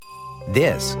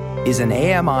This is an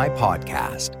AMI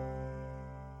podcast.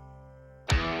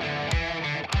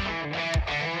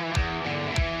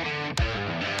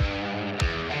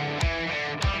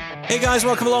 Hey guys,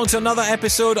 welcome along to another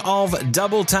episode of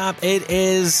Double Tap. It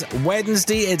is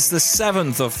Wednesday, it's the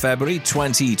 7th of February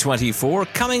 2024.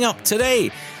 Coming up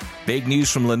today, big news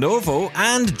from Lenovo,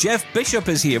 and Jeff Bishop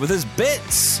is here with his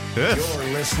bits. You're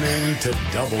listening to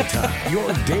Double Tap,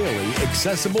 your daily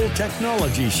accessible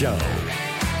technology show.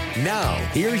 Now,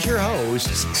 here's your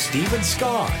hosts, Stephen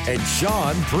Scott and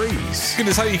Sean Priest.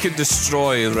 Goodness, how you could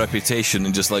destroy a reputation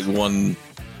in just like one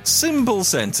simple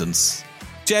sentence.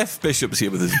 Jeff Bishop's here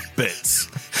with his bits.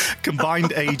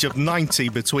 Combined age of 90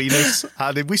 between us,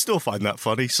 and we still find that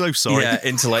funny. So sorry. Yeah,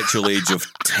 intellectual age of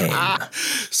 10.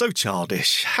 So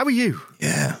childish. How are you?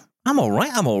 Yeah. I'm all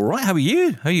right. How are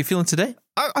you? How are you feeling today?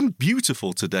 I'm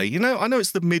beautiful today. You know, I know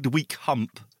it's the midweek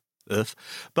hump,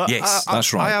 but yes,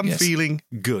 that's right. I am feeling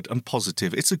good and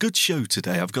positive. It's a good show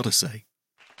today, I've got to say.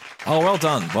 Oh, well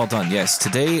done. Well done. Yes,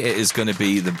 today it is going to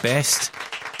be the best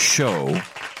show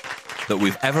that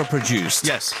we've ever produced.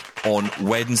 Yes. On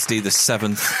Wednesday, the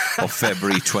 7th of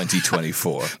February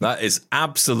 2024. That is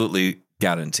absolutely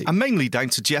guaranteed. And mainly down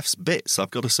to Jeff's bits,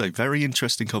 I've got to say. Very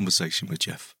interesting conversation with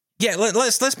Jeff. Yeah,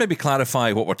 let's maybe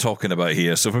clarify what we're talking about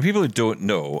here. So for people who don't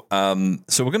know,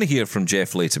 so we're going to hear from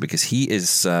Jeff later because he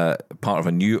is part of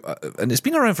a new, and it's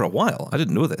been around for a while. I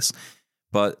didn't know this,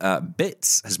 but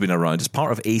BITS has been around as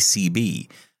part of ACB,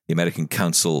 the American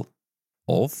Council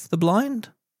of the Blind.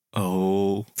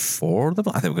 Oh, for the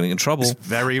blind. I think we're going to get in trouble. It's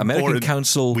very American important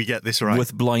Council we get this right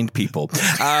with blind people.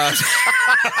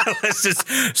 Let's just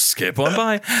skip on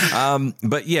by.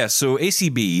 But yeah, so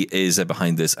ACB is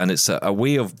behind this, and it's a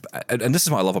way of, and this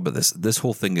is what I love about this. This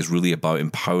whole thing is really about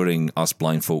empowering us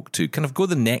blind folk to kind of go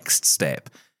the next step.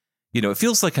 You know, it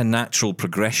feels like a natural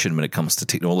progression when it comes to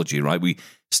technology, right? We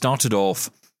started off,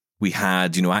 we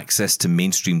had, access to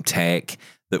mainstream tech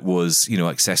that was,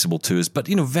 accessible to us, but,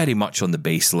 very much on the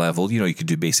base level. You could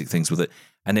do basic things with it.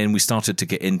 And then we started to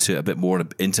get into a bit more,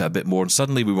 and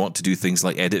suddenly we want to do things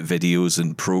like edit videos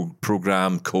and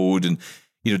program code and,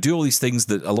 do all these things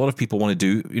that a lot of people want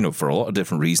to do, for a lot of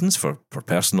different reasons, for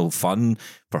personal fun,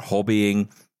 for hobbying,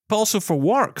 but also for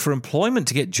work, for employment,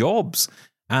 to get jobs.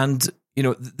 And,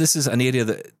 this is an area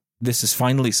that this is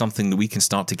finally something that we can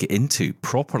start to get into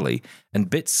properly,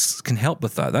 and BITS can help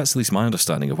with that. That's at least my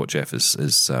understanding of what Jeff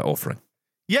is offering.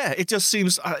 Yeah, it just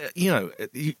seems,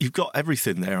 you've got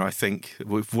everything there, I think,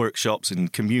 with workshops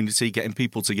and community, getting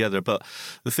people together. But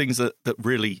the things that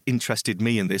really interested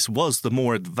me in this was the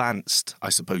more advanced, I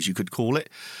suppose you could call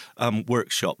it,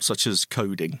 workshops such as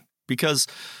coding. Because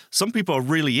some people are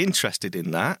really interested in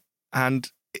that,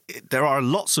 and there are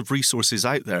lots of resources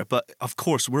out there, but of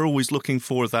course we're always looking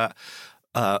for that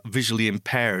visually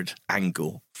impaired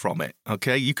angle from it.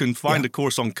 Okay, you can find a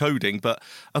course on coding, but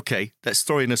okay, let's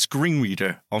throw in a screen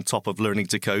reader on top of learning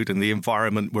to code and the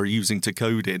environment we're using to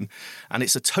code in, and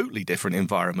it's a totally different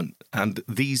environment. And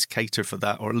these cater for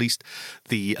that, or at least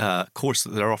the course that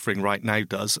they're offering right now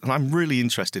does. And I'm really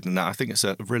interested in that. I think it's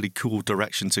a really cool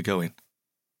direction to go in.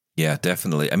 Yeah,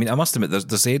 definitely. I mean, I must admit,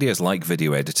 there's areas like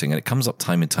video editing, and it comes up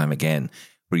time and time again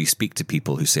where you speak to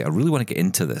people who say, I really want to get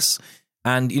into this.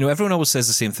 And, everyone always says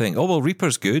the same thing. Oh, well,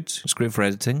 Reaper's good. It's great for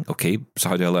editing. Okay, so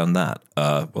how do I learn that?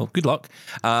 Well, good luck.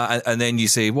 And then you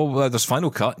say, well, there's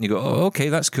Final Cut. And you go, oh, okay,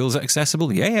 that's cool. Is it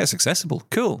accessible? Yeah, it's accessible.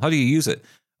 Cool. How do you use it?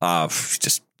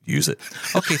 Just use it.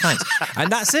 Okay, thanks. And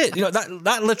that's it.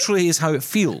 That literally is how it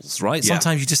feels, right? Yeah.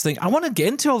 Sometimes you just think, I want to get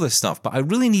into all this stuff, but I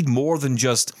really need more than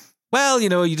just... Well,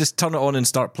 you just turn it on and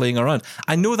start playing around.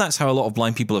 I know that's how a lot of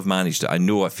blind people have managed it. I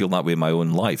know I feel that way in my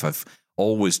own life. I've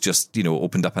always just,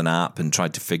 opened up an app and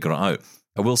tried to figure it out.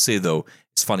 I will say, though,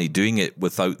 it's funny, doing it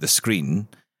without the screen,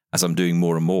 as I'm doing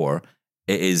more and more,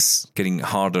 it is getting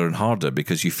harder and harder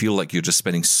because you feel like you're just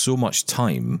spending so much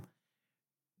time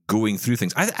going through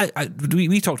things.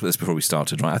 We talked about this before we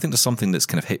started, right? I think there's something that's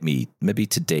kind of hit me maybe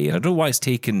today, and I don't know why it's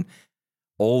taken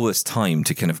all this time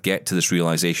to kind of get to this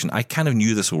realization. I kind of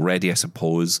knew this already, I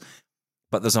suppose,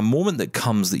 but there's a moment that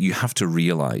comes that you have to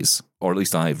realize, or at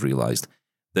least I've realized,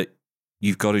 that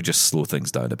you've got to just slow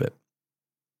things down a bit.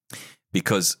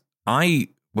 Because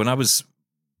when I was,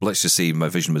 let's just say my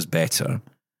vision was better,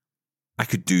 I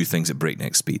could do things at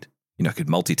breakneck speed. I could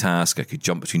multitask, I could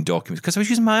jump between documents because I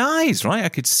was using my eyes, right? I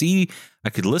could see,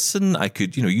 I could listen, I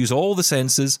could, use all the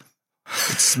senses, I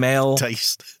could smell.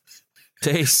 Taste.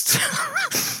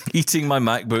 Eating my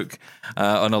MacBook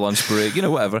on a lunch break,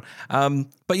 whatever.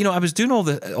 But I was doing all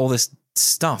this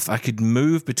stuff. I could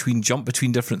jump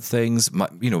between different things.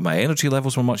 My energy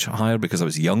levels were much higher because I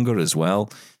was younger as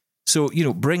well. So,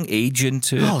 bring age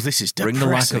into it. Oh, this is Bring the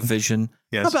lack depressing. of vision.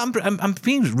 Yes. No, but I'm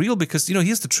being real because,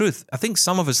 here's the truth. I think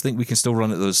some of us think we can still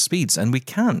run at those speeds, and we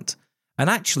can't. And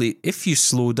actually, if you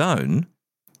slow down,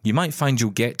 you might find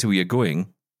you'll get to where you're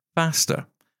going faster.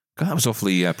 God, that was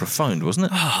awfully profound, wasn't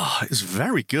it? Oh, it's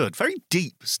very good. Very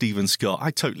deep, Stephen Scott. I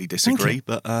totally disagree,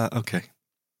 but okay.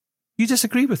 You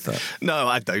disagree with that? No,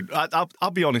 I don't.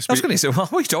 I'll be honest I was with you. going to say, well,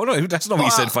 wait, no, that's not what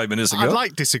you said 5 minutes ago. I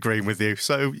like disagreeing with you,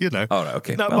 so, All right,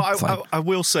 okay. No, well, but I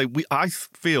will say, I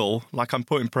feel like I'm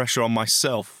putting pressure on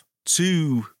myself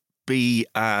to be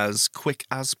as quick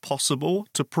as possible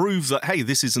to prove that, hey,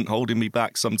 this isn't holding me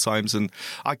back sometimes and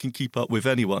I can keep up with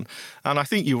anyone. And I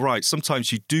think you're right.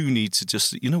 Sometimes you do need to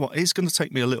just, you know what, it's going to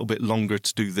take me a little bit longer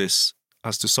to do this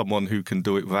as to someone who can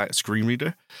do it without a screen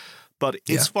reader. But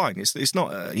it's fine. It's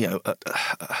not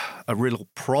a real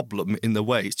problem in the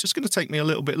way. It's just going to take me a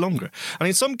little bit longer. And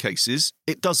in some cases,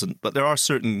 it doesn't. But there are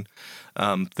certain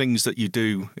things that you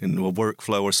do in a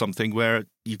workflow or something where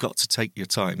you've got to take your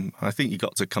time. I think you've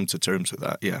got to come to terms with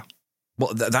that, yeah.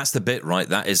 Well, that's the bit, right?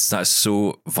 That's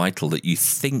so vital that you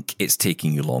think it's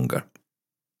taking you longer.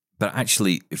 But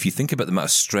actually, if you think about the amount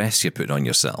of stress you put on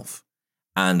yourself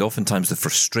and oftentimes the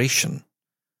frustration,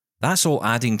 that's all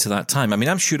adding to that time. I mean,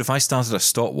 I'm sure if I started a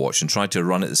stopwatch and tried to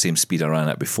run at the same speed I ran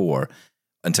at before,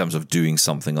 in terms of doing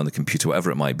something on the computer,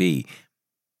 whatever it might be,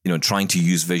 trying to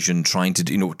use vision, trying to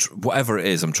do, whatever it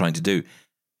is I'm trying to do,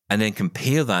 and then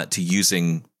compare that to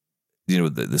using,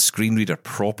 the screen reader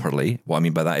properly. What I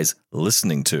mean by that is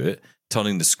listening to it,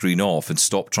 turning the screen off and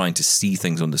stop trying to see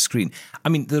things on the screen. I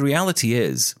mean, the reality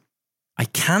is I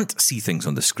can't see things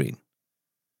on the screen.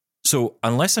 So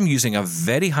unless I'm using a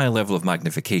very high level of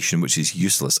magnification, which is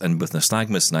useless, and with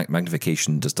nystagmus,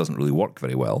 magnification just doesn't really work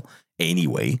very well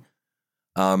anyway,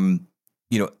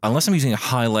 unless I'm using a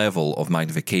high level of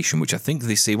magnification, which I think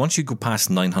they say once you go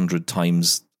past 900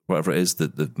 times, whatever it is,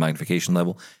 the magnification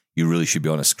level, you really should be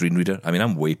on a screen reader. I mean,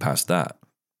 I'm way past that.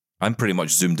 I'm pretty much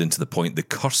zoomed into the point the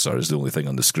cursor is the only thing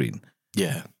on the screen.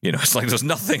 Yeah. It's like there's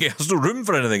nothing else, there's no room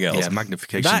for anything else. Yeah,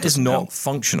 magnification That is not help.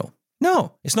 functional.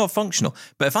 No, it's not functional.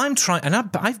 But if I'm trying, and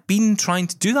I've been trying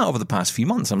to do that over the past few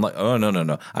months, I'm like, oh,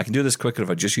 no. I can do this quicker if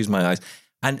I just use my eyes.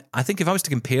 And I think if I was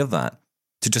to compare that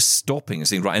to just stopping and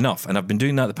saying, right, enough, and I've been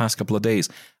doing that the past couple of days,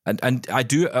 and I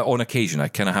do it on occasion, I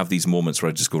kind of have these moments where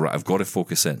I just go, right, I've got to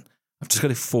focus in. I've just got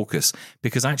to focus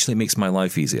because actually it makes my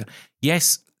life easier.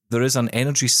 Yes, there is an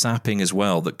energy sapping as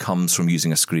well that comes from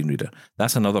using a screen reader.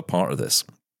 That's another part of this.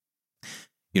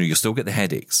 You'll still get the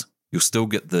headaches. You'll still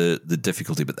get the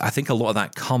difficulty, but I think a lot of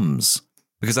that comes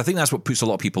because I think that's what puts a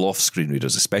lot of people off screen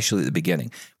readers, especially at the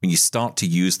beginning. When you start to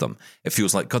use them, it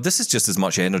feels like, God, this is just as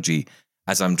much energy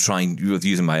as I'm trying with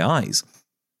using my eyes.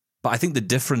 But I think the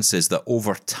difference is that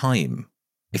over time,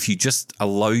 if you just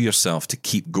allow yourself to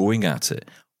keep going at it,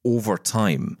 over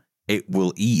time, it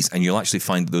will ease and you'll actually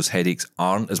find that those headaches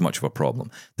aren't as much of a problem.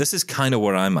 This is kind of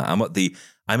where I'm at. I'm at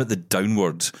the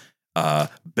downward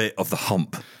bit of the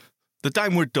hump. The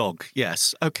downward dog,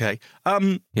 yes. Okay.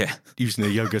 Yeah. Using a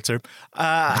yoga term. You're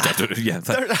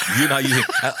not using.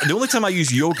 The only time I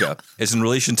use yoga is in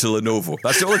relation to Lenovo.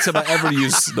 That's the only time I ever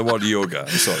use the word yoga. I'm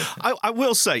sorry. I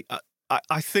will say,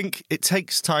 I think it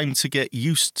takes time to get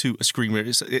used to a screen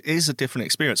reader. It is a different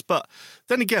experience. But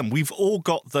then again, we've all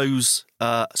got those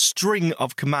string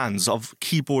of commands of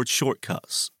keyboard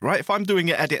shortcuts, right? If I'm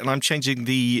doing an edit and I'm changing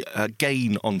the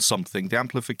gain on something, the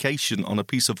amplification on a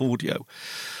piece of audio,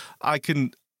 I can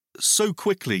so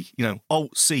quickly,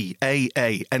 Alt-C, A,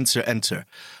 enter,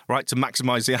 right, to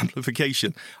maximize the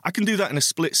amplification. I can do that in a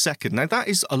split second. Now, that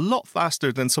is a lot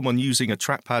faster than someone using a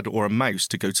trackpad or a mouse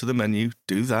to go to the menu,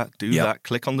 do that,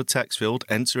 click on the text field,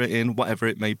 enter it in, whatever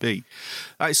it may be.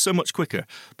 That is so much quicker.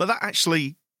 But that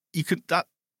actually, you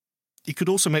could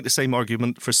also make the same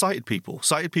argument for sighted people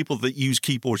that use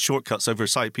keyboard shortcuts over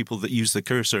sighted people that use the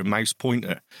cursor and mouse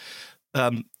pointer.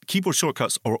 Keyboard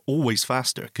shortcuts are always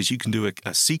faster because you can do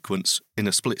a sequence in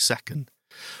a split second.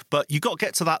 But you got to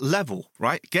get to that level,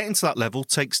 right? Getting to that level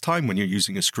takes time when you're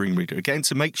using a screen reader. Getting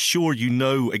to make sure you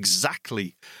know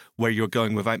exactly where you're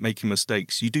going without making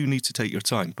mistakes. You do need to take your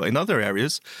time. But in other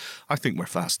areas, I think we're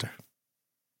faster.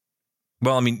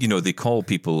 Well, I mean, they call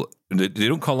people, they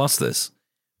don't call us this,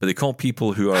 but they call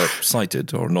people who are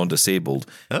sighted or non-disabled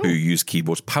who use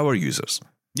keyboards power users.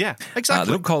 Yeah, exactly.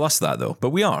 They don't call us that, though,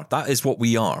 but we are. That is what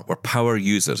we are. We're power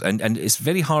users. And it's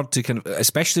very hard to kind of,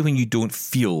 especially when you don't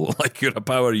feel like you're a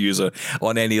power user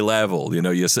on any level.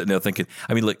 You're sitting there thinking,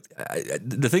 I mean, like,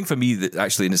 the thing for me that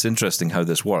actually, and it's interesting how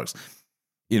this works,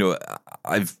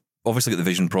 I've obviously got the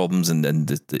vision problems and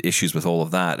the issues with all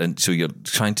of that. And so you're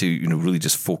trying to, really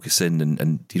just focus in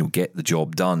and get the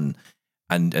job done.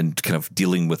 and kind of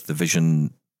dealing with the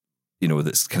vision,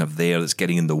 that's kind of there, that's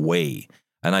getting in the way.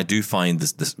 And I do find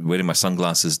this wearing my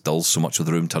sunglasses dulls so much of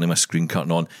the room, turning my screen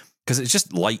curtain on, because it's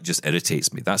just light just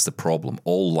irritates me. That's the problem.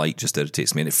 All light just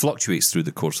irritates me, and it fluctuates through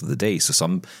the course of the day. So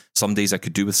some days I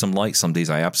could do with some light, some days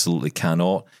I absolutely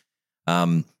cannot.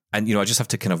 And I just have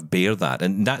to kind of bear that,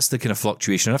 and that's the kind of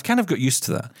fluctuation. And I've kind of got used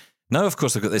to that. Now, of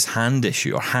course, I've got this hand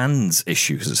issue, or hands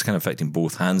issue, because it's kind of affecting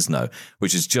both hands now,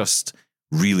 which is just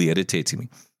really irritating me.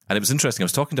 And it was interesting. I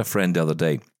was talking to a friend the other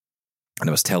day, and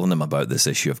I was telling him about this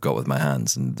issue I've got with my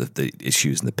hands, and the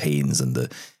issues and the pains and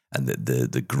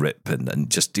the grip, and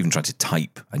just even trying to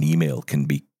type an email can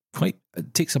be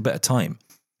it takes a bit of time.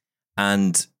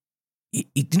 And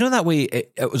that way,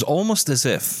 it was almost as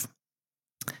if,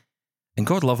 and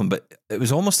God love him, but it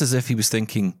was almost as if he was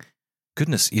thinking,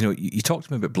 goodness, you talked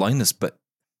to me about blindness, but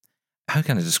how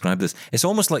can I describe this? It's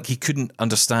almost like he couldn't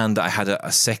understand that I had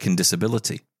a second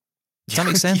disability. Does that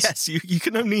make sense? Yes, you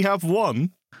can only have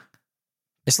one.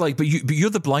 It's like, but you're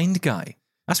the blind guy.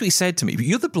 That's what he said to me. But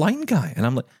you're the blind guy. And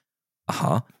I'm like,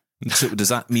 So does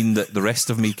that mean that the rest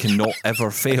of me cannot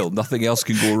ever fail? Nothing else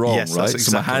can go wrong, yes, right? Exactly.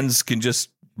 So my hands can just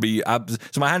be...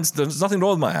 So my hands, there's nothing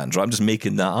wrong with my hands, right? I'm just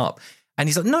making that up. And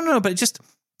he's like, no, but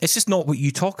it's just not what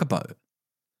you talk about.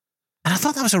 And I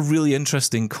thought that was a really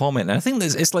interesting comment. And I think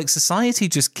it's like society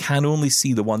just can only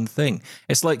see the one thing.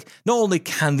 It's like, not only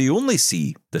can they only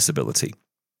see disability,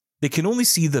 they can only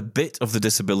see the bit of the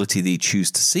disability they choose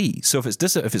to see. So if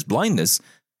it's blindness,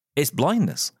 it's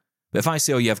blindness. But if I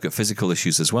say, I've got physical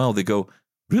issues as well, they go,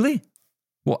 really?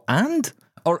 What, and?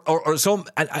 Or so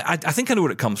I think I know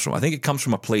where it comes from. I think it comes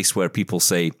from a place where people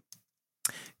say,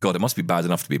 God, it must be bad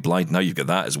enough to be blind. Now you've got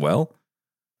that as well.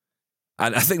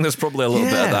 And I think there's probably a little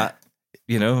bit of that.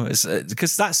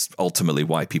 Because that's ultimately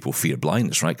why people fear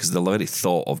blindness, right? Because the very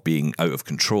thought of being out of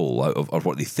control, or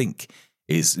what they think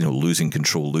is, losing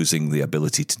control, losing the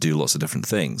ability to do lots of different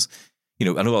things. I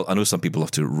know some people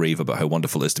have to rave about how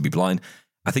wonderful it is to be blind.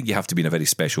 I think you have to be in a very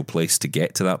special place to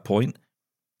get to that point.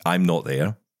 I'm not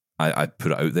there. I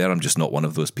put it out there. I'm just not one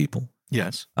of those people.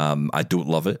 Yes. I don't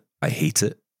love it. I hate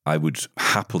it. I would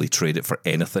happily trade it for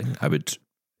anything. I would,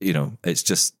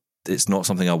 it's not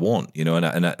something I want,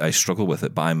 and I struggle with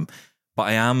it, but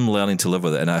I am learning to live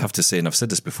with it. And I have to say, and I've said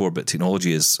this before, but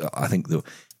technology is, I think,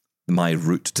 my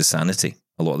route to sanity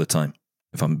a lot of the time.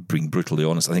 If I'm being brutally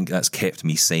honest, I think that's kept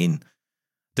me sane.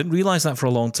 Didn't realize that for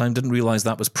a long time. Didn't realize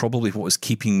that was probably what was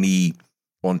keeping me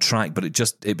on track. But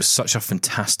it was such a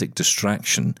fantastic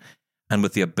distraction, and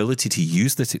with the ability to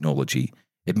use the technology,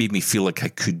 it made me feel like I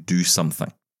could do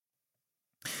something.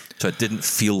 So it didn't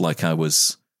feel like I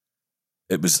was.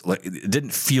 It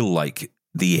didn't feel like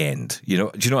the end. Do you know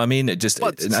what I mean? I never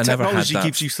had that. Technology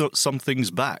gives you some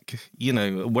things back.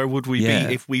 Where would we be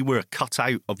if we were cut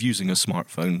out of using a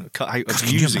smartphone, cut out of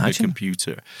using a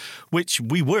computer, which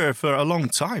we were for a long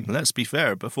time. Let's be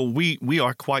fair. Before we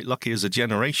are quite lucky as a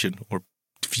generation, or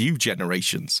few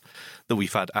generations, that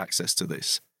we've had access to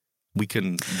this. We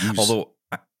can use. Although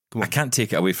I can't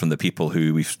take it away from the people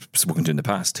who we've spoken to in the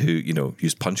past who,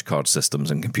 use punch card systems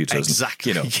and computers.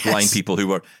 Exactly. And, blind people who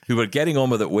were getting on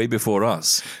with it way before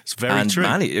us. It's very true.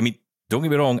 Don't get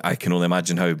me wrong, I can only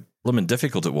imagine how blooming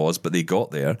difficult it was, but they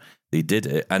got there, they did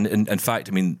it. And in fact,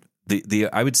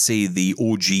 I would say the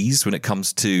OGs when it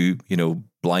comes to,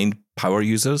 blind power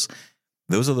users,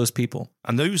 those are those people.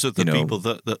 And those are the people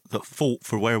that fought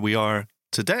for where we are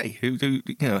today, who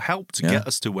helped to get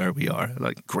us to where we are.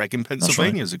 Like Greg in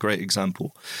Pennsylvania is a great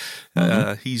example.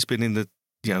 Mm-hmm. He's been in the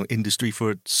industry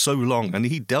for so long, and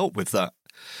he dealt with that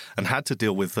and had to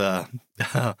deal with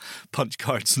punch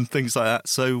cards and things like that.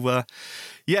 So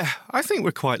I think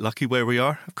we're quite lucky where we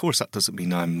are. Of course, that doesn't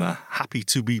mean I'm happy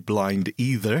to be blind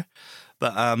either.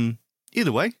 But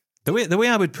either way, the way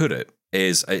I would put it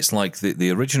is, it's like the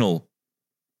original.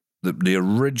 The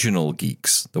original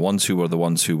geeks, the ones who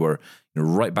were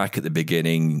right back at the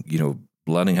beginning,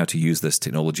 learning how to use this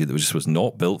technology that just was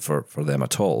not built for them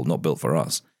at all, not built for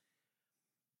us.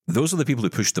 Those are the people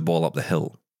who pushed the ball up the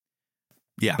hill.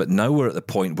 Yeah. But now we're at the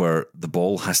point where the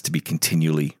ball has to be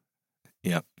continually,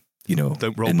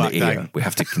 don't roll in back the air. down. We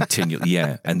have to continually,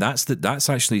 and that's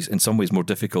actually in some ways more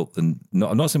difficult than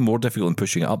not saying more difficult than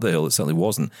pushing it up the hill. It certainly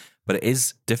wasn't, but it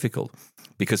is difficult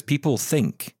because people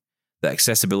think that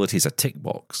accessibility is a tick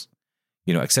box.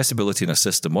 Accessibility in a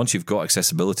system, once you've got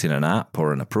accessibility in an app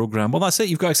or in a program, well, that's it.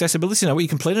 You've got accessibility now. What are you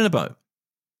complaining about?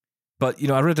 But,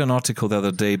 I read an article the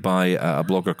other day by a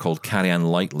blogger called Carrie Ann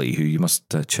Lightly, who you must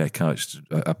check out.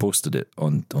 I posted it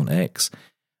on X.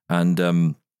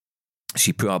 And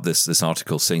she put up this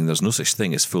article saying there's no such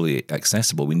thing as fully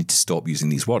accessible. We need to stop using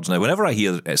these words. Now, whenever I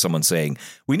hear someone saying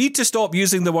we need to stop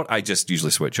using the word, I just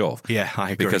usually switch off. Yeah,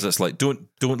 I agree. Because it's like, don't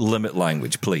limit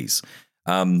language, please.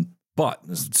 But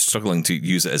struggling to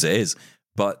use it as it is.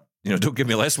 But don't give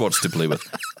me less words to play with.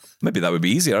 Maybe that would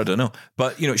be easier. I don't know.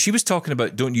 But she was talking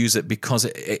about don't use it because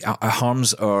it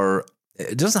harms our.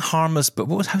 It doesn't harm us. But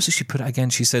how did she put it again?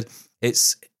 She said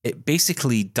it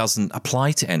basically doesn't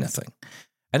apply to anything.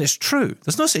 And it's true.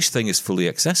 There's no such thing as fully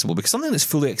accessible, because something that's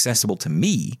fully accessible to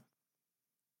me,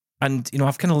 and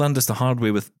I've kind of learned this the hard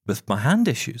way with my hand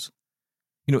issues.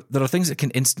 There are things that can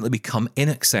instantly become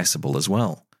inaccessible as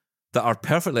well, that are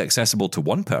perfectly accessible to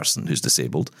one person who's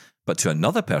disabled, but to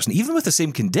another person, even with the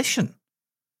same condition,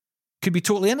 could be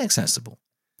totally inaccessible.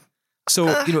 So,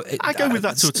 I go with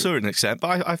that to a certain extent,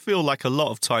 but I feel like a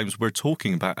lot of times we're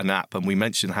talking about an app and we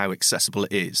mention how accessible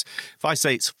it is. If I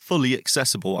say it's fully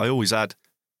accessible, I always add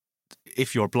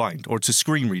if you're blind, or to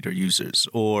screen reader users,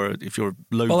 or if you're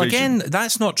low vision. Well, again,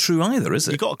 that's not true either, is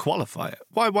it? You've got to qualify it.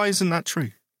 Why isn't that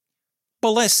true?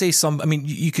 Well, let's say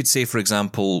you could say, for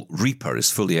example, Reaper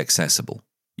is fully accessible.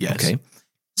 Yes. Okay.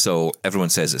 So everyone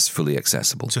says it's fully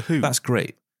accessible. To who? That's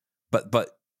great. But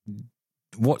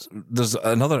there's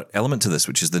another element to this,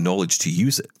 which is the knowledge to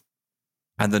use it,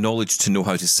 and the knowledge to know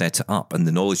how to set it up, and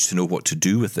the knowledge to know what to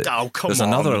do with it. Oh, come There's on.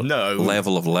 another no.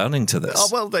 level of learning to this. Oh,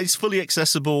 well, it's fully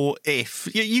accessible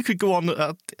if you could go on.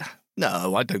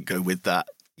 No, I don't go with that.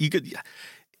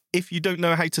 If you don't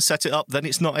know how to set it up, then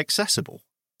it's not accessible.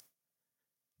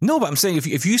 No, but I'm saying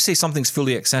if you say something's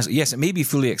fully accessible, yes, it may be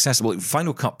fully accessible.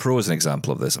 Final Cut Pro is an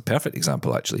example of this, a perfect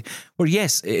example, actually, where,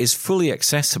 yes, it is fully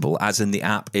accessible, as in the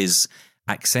app is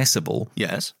accessible.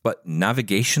 Yes. But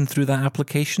navigation through that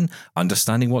application,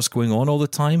 understanding what's going on all the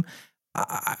time,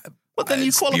 but then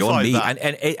you qualify that.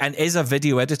 And is a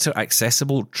video editor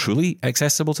truly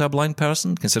accessible to a blind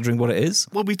person, considering what it is?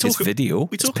 Well, it's video,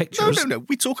 it's pictures. No.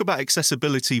 We talk about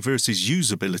accessibility versus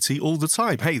usability all the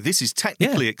time. Hey, this is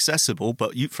technically accessible,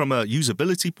 but from a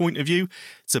usability point of view,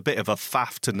 it's a bit of a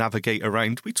faff to navigate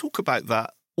around. We talk about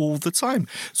that all the time.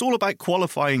 It's all about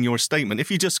qualifying your statement.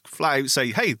 If you just flat out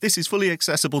say, hey, this is fully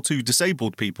accessible to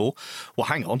disabled people, well,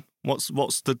 hang on.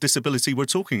 What's the disability we're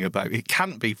talking about? It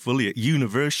can't be fully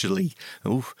universally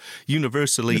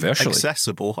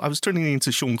accessible. I was turning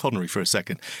into Sean Connery for a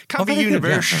second. Can't be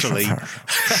universally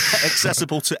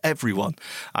accessible to everyone.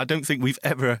 I don't think we've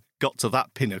ever got to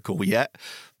that pinnacle yet.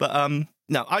 But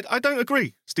no, I don't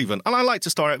agree, Stephen. And I like to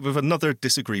start out with another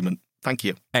disagreement. Thank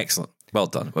you. Excellent. Well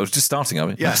done. Well, I was just starting, I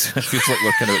mean. Yeah. It feels like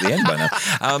we're kind of at the end by now.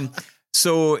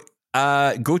 So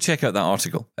go check out that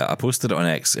article. I posted it on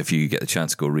X if you get the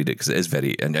chance to go read it, because it is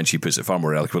very, and she puts it far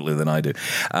more eloquently than I do.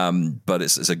 But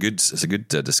it's a good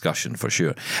discussion for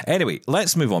sure. Anyway,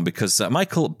 let's move on, because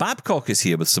Michael Babcock is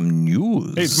here with some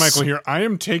news. Hey, it's Michael here. I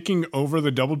am taking over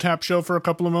the Double Tap show for a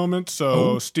couple of moments.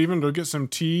 So, Stephen, go get some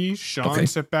tea. Sean,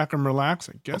 sit back and relax.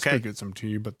 I guess go get some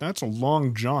tea, but that's a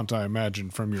long jaunt, I imagine,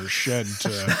 from your shed to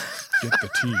get the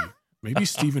tea. Maybe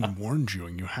Stephen warned you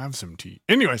and you have some tea.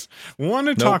 Anyways, want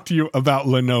to talk to you about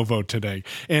Lenovo today.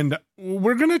 And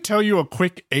we're going to tell you a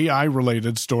quick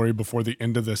AI-related story before the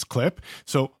end of this clip.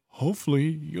 So hopefully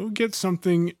you'll get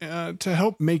something to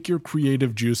help make your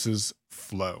creative juices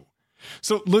flow.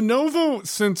 So Lenovo,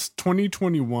 since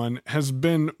 2021, has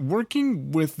been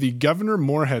working with the Governor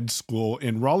Moorhead School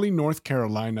in Raleigh, North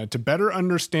Carolina, to better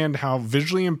understand how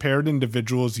visually impaired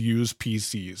individuals use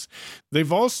PCs.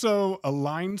 They've also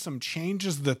aligned some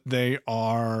changes that they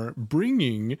are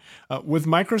bringing with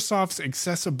Microsoft's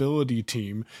accessibility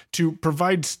team to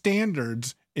provide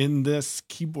standards in this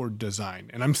keyboard design.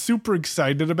 And I'm super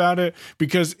excited about it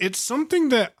because it's something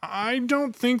that I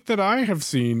don't think that I have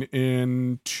seen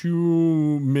in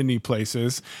too many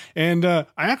places. And I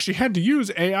actually had to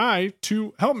use AI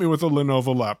to help me with a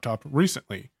Lenovo laptop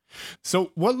recently.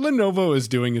 So what Lenovo is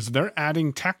doing is they're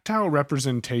adding tactile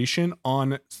representation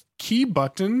on key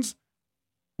buttons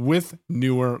with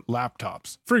newer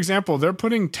laptops. For example, they're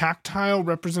putting tactile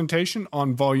representation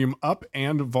on volume up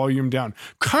and volume down.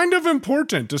 Kind of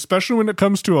important, especially when it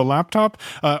comes to a laptop.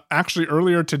 Actually,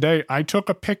 earlier today, I took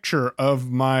a picture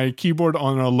of my keyboard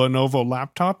on a Lenovo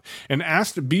laptop and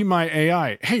asked Be My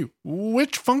AI, hey,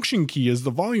 which function key is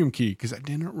the volume key? Because I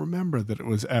didn't remember that it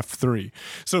was F3.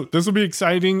 So this will be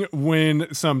exciting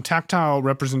when some tactile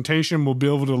representation will be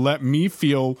able to let me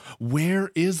feel where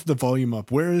is the volume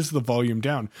up, where is the volume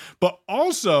down. But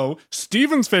also,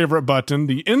 Steven's favorite button,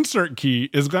 the insert key,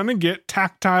 is going to get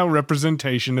tactile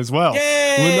representation as well.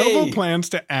 Yay! Lenovo plans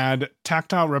to add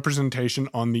tactile representation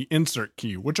on the insert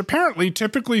key, which apparently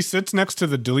typically sits next to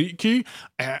the delete key.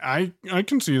 I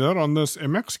can see that on this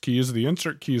MX keys. The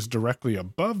insert key is directly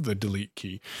above the delete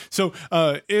key. So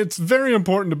it's very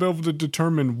important to be able to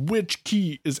determine which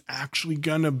key is actually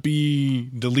going to be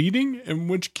deleting and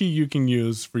which key you can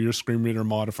use for your screen reader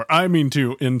modifier. I mean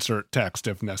to insert text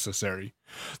if necessary.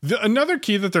 Another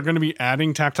key that they're going to be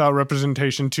adding tactile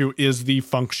representation to is the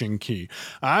function key.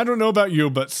 I don't know about you,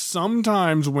 but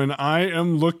sometimes when I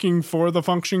am looking for the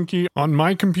function key on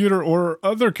my computer or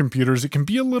other computers, it can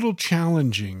be a little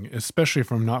challenging, especially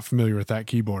if I'm not familiar with that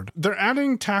keyboard. They're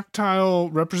adding tactile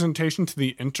representation to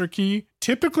the enter key.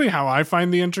 Typically, how I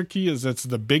find the enter key is it's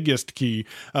the biggest key,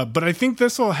 but I think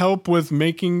this will help with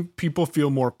making people feel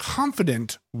more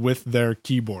confident with their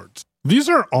keyboards. These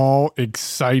are all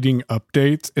exciting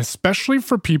updates, especially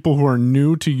for people who are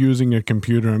new to using a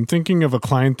computer. I'm thinking of a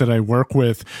client that I work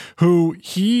with who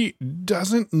he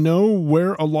doesn't know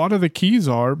where a lot of the keys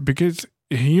are because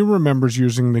he remembers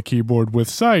using the keyboard with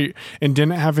sight and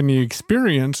didn't have any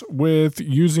experience with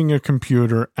using a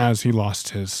computer as he lost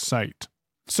his sight.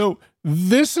 So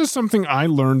this is something I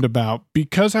learned about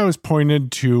because I was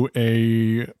pointed to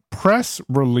a press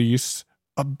release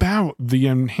about the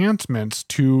enhancements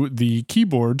to the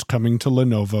keyboards coming to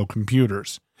Lenovo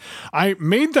computers. I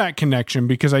made that connection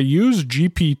because I used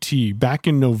GPT back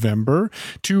in November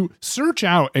to search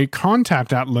out a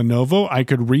contact at Lenovo I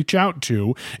could reach out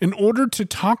to in order to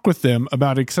talk with them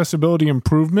about accessibility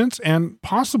improvements and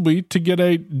possibly to get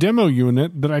a demo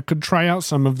unit that I could try out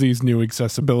some of these new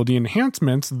accessibility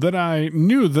enhancements that I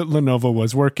knew that Lenovo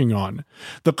was working on.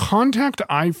 The contact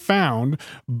I found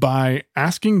by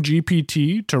asking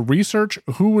GPT to research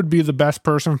who would be the best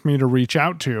person for me to reach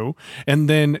out to and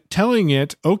then telling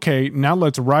it, okay, now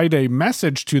let's write a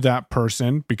message to that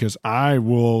person because I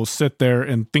will sit there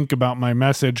and think about my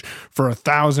message for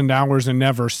 1,000 hours and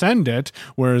never send it.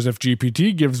 Whereas if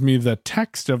GPT gives me the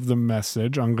text of the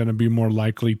message, I'm going to be more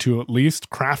likely to at least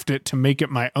craft it to make it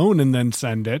my own and then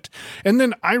send it. And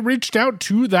then I reached out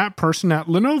to that person at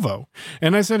Lenovo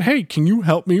and I said, hey, can you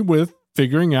help me with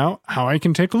figuring out how I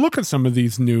can take a look at some of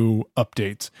these new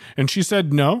updates? And she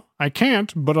said, no, I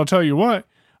can't, but I'll tell you what,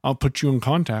 I'll put you in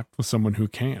contact with someone who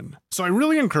can. So I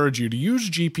really encourage you to use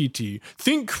GPT.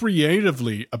 Think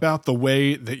creatively about the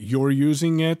way that you're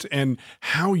using it and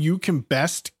how you can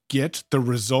best get the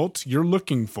results you're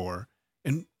looking for.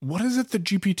 And what is it that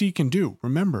GPT can do?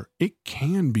 Remember, it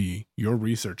can be your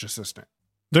research assistant.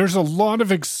 There's a lot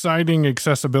of exciting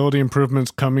accessibility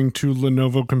improvements coming to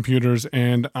Lenovo computers,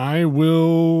 and I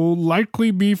will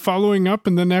likely be following up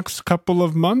in the next couple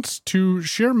of months to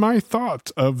share my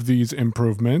thoughts of these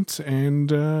improvements.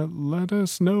 And let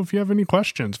us know if you have any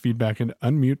questions. Feedback and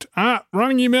unmute.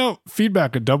 Wrong email.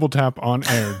 Feedback at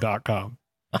doubletaponair.com.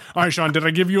 All right, Sean, did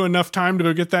I give you enough time to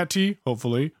go get that tea?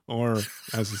 Hopefully. Or,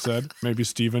 as I said, maybe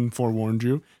Steven forewarned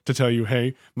you to tell you,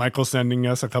 hey, Michael's sending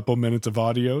us a couple minutes of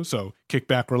audio, so kick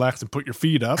back, relax, and put your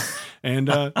feet up. And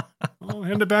I'll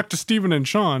hand it back to Steven and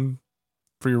Sean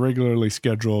for your regularly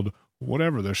scheduled,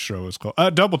 whatever this show is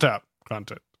called, Double Tap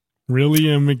content. Really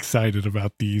am excited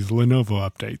about these Lenovo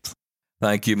updates.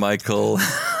 Thank you, Michael.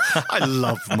 I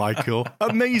love Michael.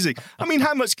 Amazing. I mean,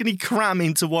 how much can he cram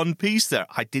into one piece there?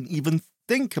 I didn't even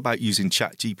think about using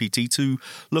ChatGPT to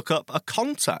look up a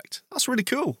contact. That's really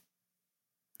cool.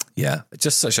 Yeah,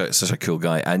 just such a cool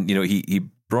guy. And, you know, he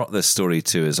brought this story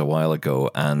to us a while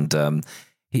ago and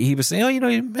he was saying,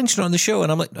 you mentioned it on the show.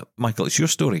 And I'm like, no, Michael, it's your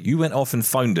story. You went off and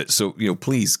found it. So,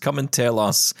 please come and tell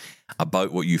us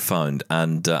about what you found.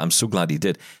 And I'm so glad he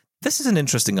did. This is an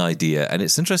interesting idea. And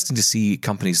it's interesting to see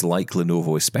companies like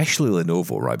Lenovo, especially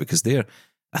Lenovo, right? Because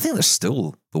I think they're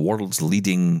still the world's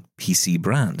leading PC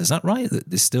brand. Is that right? That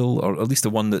they still, or at least the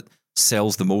one that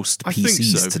sells the most PCs I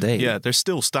think so. Today. Yeah, they're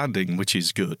still standing, which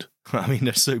is good. I mean,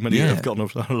 there's so many that have gone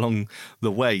along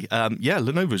the way.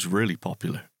 Lenovo's really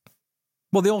popular.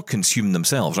 Well, they all consume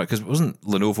themselves, right? Because wasn't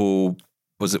Lenovo,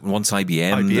 was it once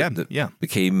IBM that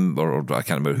became, or I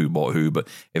can't remember who bought who, but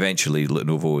eventually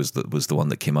Lenovo was the one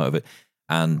that came out of it.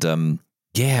 And I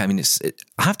mean,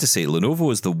 I have to say,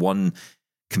 Lenovo is the one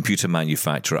computer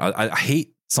manufacturer. I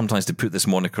hate sometimes to put this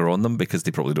moniker on them because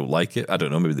they probably don't like it. I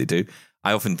don't know, maybe they do.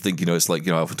 I often think, it's like,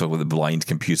 I often talk about the blind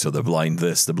computer, the blind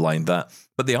this, the blind that.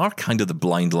 But they are kind of the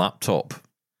blind laptop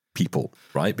people,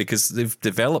 right? Because they've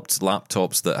developed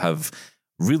laptops that have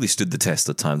really stood the test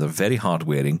of time. They're very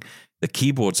hard-wearing. The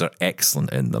keyboards are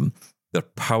excellent in them. They're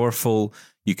powerful.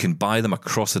 You can buy them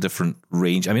across a different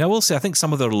range. I mean, I will say, I think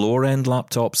some of their lower-end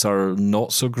laptops are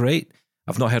not so great.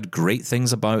 I've not heard great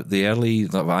things about the early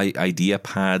idea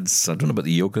pads. I don't know about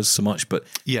the yogas so much, but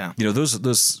those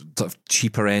sort of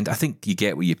cheaper end. I think you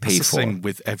get what you pay for. Same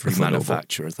with every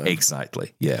manufacturer, though.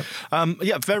 Exactly. Yeah.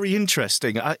 Very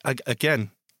interesting.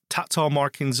 Again, tactile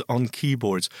markings on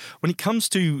keyboards. When it comes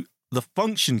to the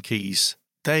function keys,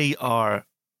 they are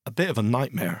a bit of a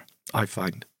nightmare, I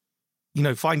find.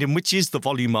 Finding which is the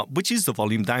volume up, which is the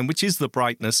volume down, which is the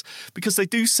brightness, because they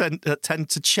do tend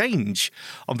to change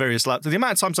on various laptops. The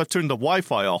amount of times I've turned the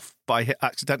Wi-Fi off by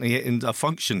accidentally hitting a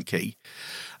function key,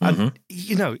 and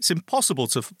it's impossible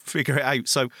to figure it out.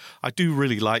 So I do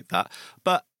really like that.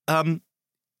 But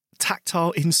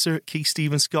tactile insert key,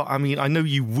 Stephen Scott. I mean, I know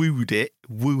you wooed it,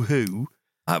 woohoo.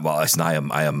 Well, listen, I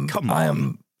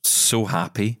am so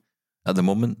happy at the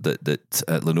moment that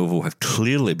Lenovo have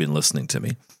clearly been listening to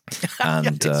me.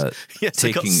 And yes,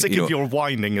 I got sick of your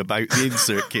whining about the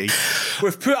insert key.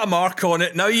 We've put a mark on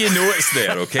it. Now you know it's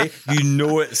there, okay? You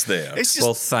know it's there.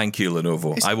 Well, thank you,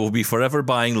 Lenovo. I will be forever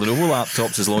buying Lenovo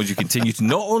laptops as long as you continue to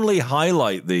not only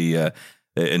highlight the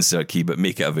insert key, but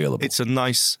make it available. It's a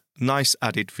nice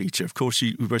added feature. Of course,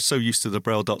 we're so used to the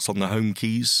braille dots on the home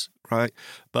keys, right?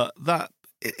 But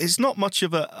it's not much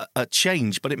of a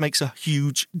change, but it makes a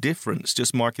huge difference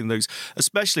just marking those,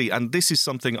 especially, and this is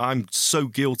something I'm so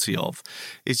guilty of,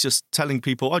 is just telling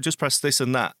people, just press this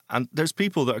and that. And there's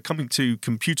people that are coming to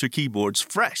computer keyboards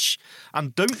fresh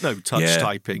and don't know touch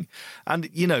typing. And,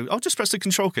 I'll just press the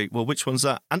control key. Well, which one's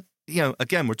that? And,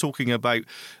 again, we're talking about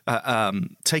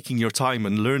taking your time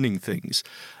and learning things.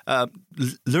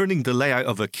 Learning the layout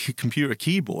of a computer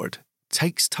keyboard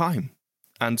takes time.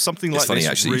 And something like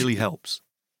this really helps.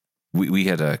 We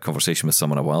had a conversation with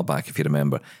someone a while back, if you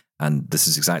remember, and this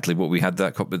is exactly what we had,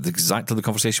 exactly the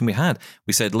conversation we had.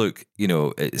 We said, look,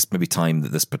 it's maybe time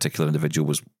that this particular individual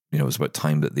was, it was about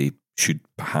time that they should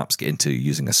perhaps get into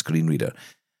using a screen reader.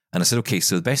 And I said, okay,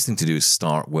 so the best thing to do is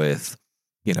start with,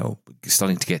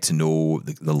 starting to get to know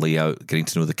the layout, getting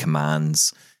to know the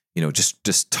commands,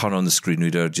 just turn on the screen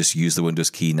reader, just use the Windows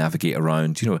key, navigate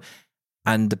around,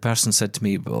 And the person said to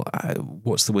me, well,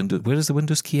 where is the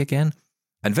Windows key again?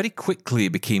 And very quickly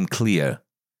it became clear,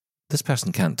 this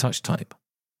person can't touch type.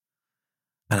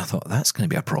 And I thought, that's going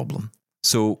to be a problem.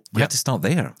 So we had to start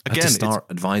there. I had to start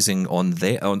advising on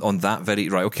that very,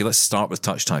 right, okay, let's start with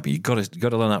touch typing. You've got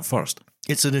to learn that first.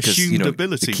 It's an assumed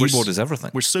ability. The keyboard is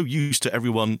everything. We're so used to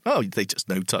everyone, they just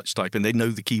know touch typing. They know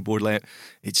the keyboard layout.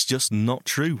 It's just not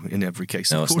true in every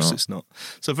case. No, of course it's not.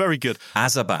 So very good.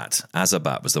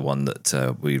 ACB was the one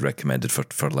that we recommended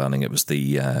for learning. It was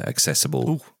the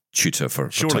accessible tutor for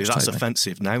surely touch that's typing.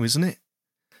 Offensive now, isn't it?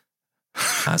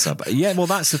 ACB. Yeah, well,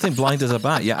 that's the thing. Blind as a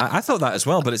bat. Yeah, I thought that as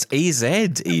well, but it's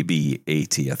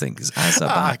AZABAT, I think, is ACB.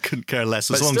 I couldn't care less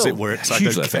as long as it works.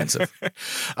 Hugely offensive.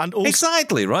 And also,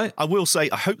 exactly, right? I will say,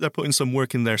 I hope they're putting some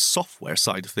work in their software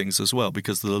side of things as well,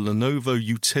 because the Lenovo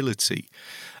utility,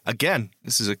 again,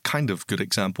 this is a kind of good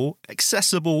example,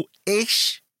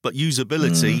 accessible-ish, but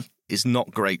usability is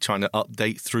not great trying to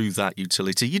update through that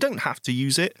utility. You don't have to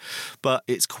use it, but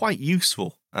it's quite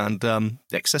useful. And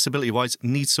accessibility-wise,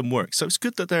 needs some work. So it's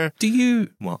good that they're... Do you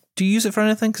use it for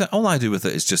anything? Because all I do with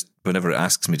it is just, whenever it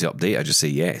asks me to update, I just say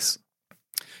yes.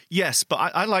 Yes, but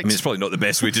I like... it's probably not the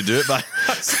best way to do it, but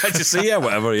I just say,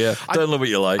 whatever, Download what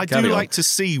you like. I do like to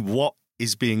see what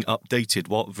is being updated,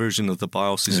 what version of the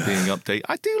BIOS is being updated.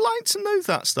 I do like to know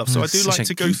that stuff, so I do like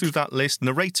to go through that list.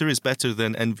 Narrator is better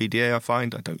than NVDA, I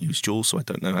find. I don't use Jules, so I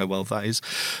don't know how well that is.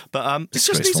 But it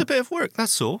just needs a bit of work,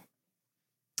 that's all.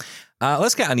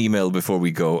 Let's get an email before we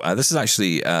go. This is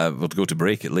actually, we'll go to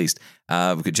break at least.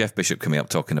 We've got Jeff Bishop coming up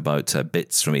talking about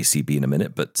bits from ACB in a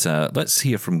minute, but let's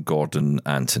hear from Gordon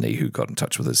Anthony, who got in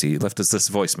touch with us. He left us this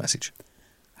voice message.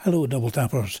 Hello, Double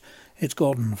Tappers. It's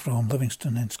Gordon from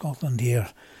Livingston in Scotland here.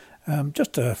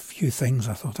 Just a few things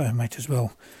I thought I might as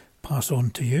well pass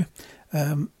on to you.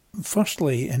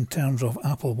 Firstly, in terms of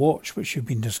Apple Watch, which you've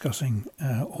been discussing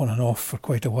on and off for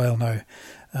quite a while now,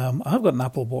 I've got an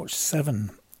Apple Watch 7,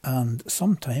 and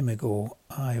some time ago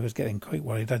I was getting quite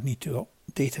worried I'd need to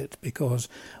update it because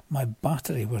my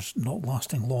battery was not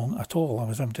lasting long at all. I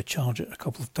was having to charge it a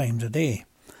couple of times a day.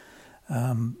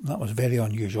 That was very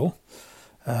unusual.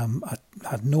 I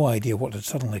had no idea what had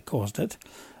suddenly caused it.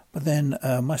 But then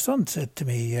my son said to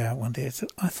me one day,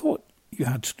 I thought you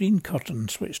had screen curtain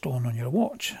switched on your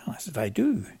watch. I said, I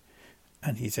do.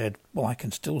 And he said, well, I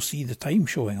can still see the time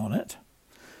showing on it.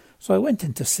 So I went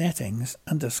into settings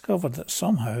and discovered that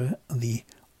somehow the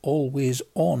always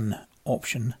on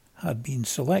option had been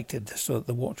selected so that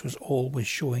the watch was always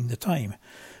showing the time.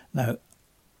 Now,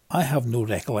 I have no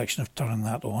recollection of turning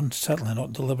that on, certainly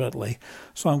not deliberately,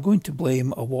 so I'm going to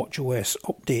blame a watchOS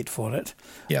update for it.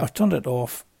 Yeah. I've turned it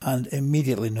off and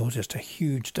immediately noticed a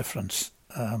huge difference.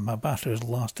 My battery is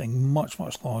lasting much,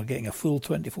 much longer, getting a full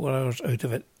 24 hours out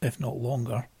of it, if not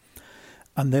longer.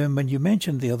 And then when you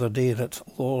mentioned the other day that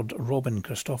Lord Robin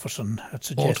Christopherson had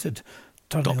suggested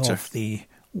turning off the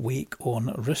wake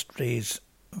on wrist raise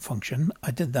function,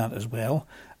 I did that as well,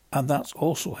 and that's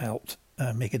also helped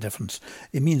make a difference.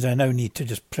 It means I now need to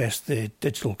just press the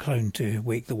digital crown to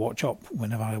wake the watch up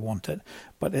whenever I want it.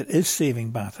 But it is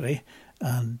saving battery,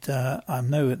 and I'm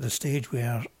now at the stage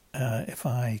where if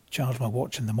I charge my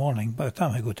watch in the morning, by the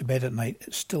time I go to bed at night,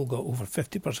 it's still got over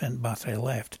 50% battery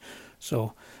left.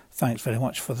 So thanks very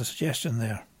much for the suggestion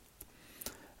there.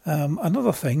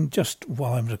 Another thing, just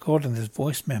while I'm recording this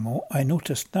voice memo, I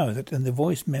noticed now that in the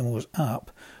voice memos app,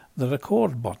 the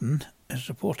record button is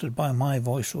reported by my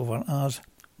voiceover as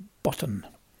button.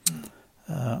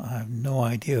 I have no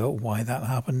idea why that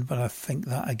happened, but I think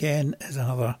that again is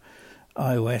another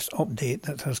iOS update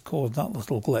that has caused that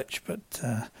little glitch. But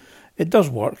it does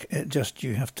work. It just,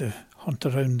 you have to hunt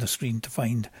around the screen to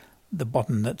find the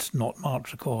button that's not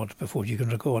marked record before you can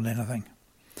record anything.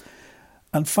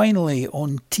 And finally,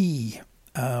 on T.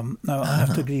 Now, I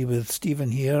have to agree with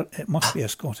Stephen here. It must be a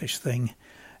Scottish thing.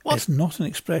 What? It's not an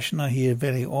expression I hear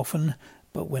very often,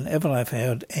 but whenever I've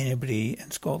heard anybody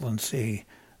in Scotland say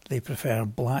they prefer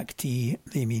black tea,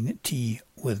 they mean tea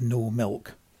with no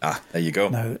milk. There you go.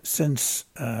 Now, since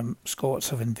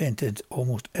Scots have invented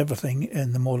almost everything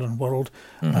in the modern world,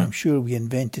 I'm sure we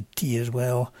invented tea as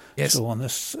well. Yes. So on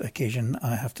this occasion,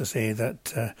 I have to say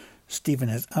that Stephen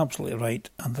is absolutely right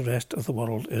and the rest of the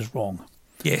world is wrong.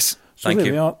 Yes. So Thank there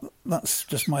you. we are. That's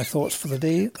just my thoughts for the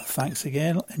day. Thanks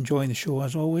again. Enjoying the show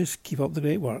as always. Keep up the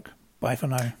great work. Bye for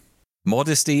now.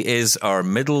 Modesty is our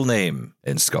middle name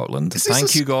in Scotland.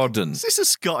 Thank you, Gordon. Is this a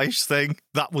Scottish thing?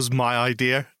 That was my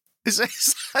idea. Is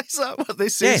that what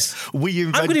this Yes. is? We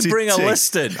invented I'm going to bring a tea.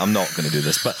 list in. I'm not going to do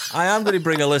this, but I am going to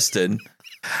bring a list in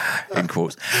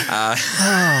quotes,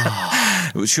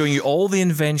 showing you all the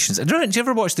inventions. Did you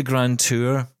ever watch the Grand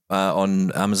Tour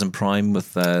on Amazon Prime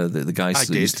with the guys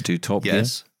that used to do Top Gear?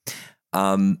 Yes.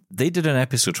 They did an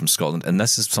episode from Scotland, and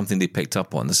this is something they picked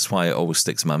up on. This is why it always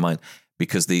sticks in my mind,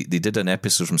 because they did an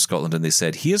episode from Scotland and they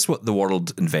said, here's what the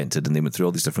world invented, and they went through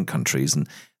all these different countries, and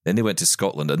then they went to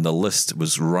Scotland and the list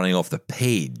was running off the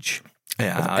page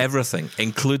of everything,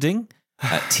 including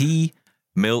tea,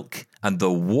 milk, and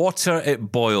the water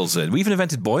it boils in. We even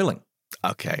invented boiling.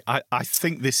 Okay, I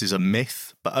think this is a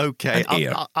myth, but okay,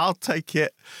 I'll take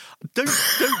it. Don't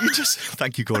you just...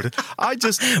 Thank you, Gordon. We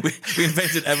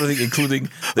invented everything, including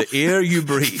the air you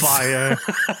breathe. Fire.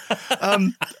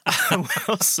 I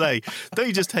will say, don't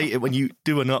you just hate it when you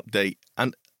do an update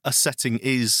and a setting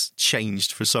is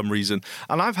changed for some reason?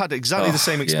 And I've had exactly the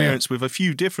same experience with a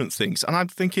few different things, and I'm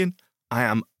thinking, I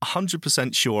am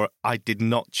 100% sure I did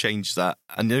not change that.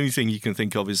 And the only thing you can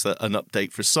think of is that an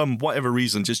update for whatever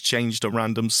reason just changed a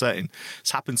random setting.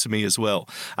 It's happened to me as well.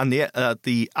 And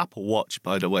the Apple Watch,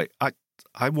 by the way, I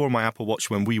wore my Apple Watch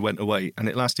when we went away, and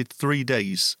it lasted 3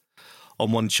 days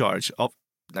on one charge.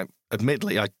 Now,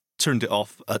 admittedly, I turned it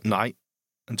off at night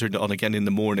and turned it on again in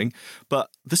the morning.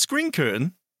 But the screen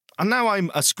curtain, and now I'm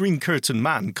a screen curtain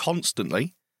man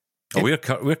constantly. We're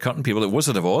cutting people at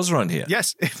Wizard of Oz around here.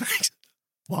 Yes, it makes...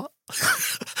 What?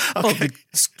 Okay.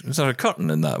 Was there a curtain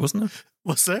in that, wasn't there?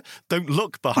 Was there? Don't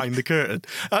look behind the curtain.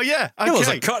 Oh, yeah. Okay. There was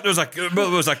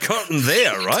a curtain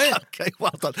there, right? Okay,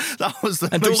 well done. That was the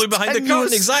and don't look behind the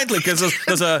curtain, exactly, because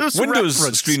there's a Windows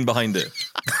reference. screen behind it.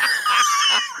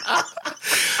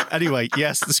 Anyway,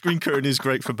 yes, the screen curtain is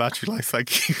great for battery life.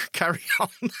 Thank you. Carry on.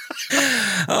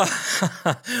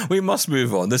 We must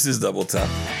move on. This is Double Tap.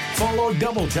 Follow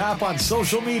Double Tap on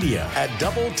social media at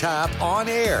Double Tap On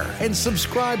Air and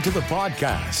subscribe to the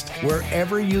podcast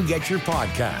wherever you get your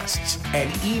podcasts, and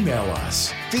email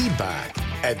us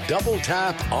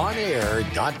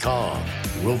feedback@doubletaponair.com.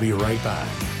 We'll be right back.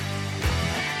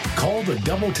 Call the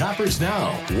Double Tappers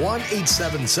now,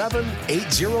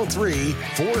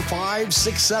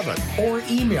 1-877-803-4567, or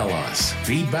email us,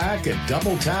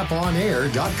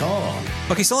 feedback@doubletaponair.com.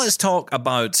 Okay, so let's talk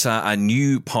about a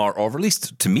new part of, or at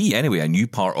least to me anyway, a new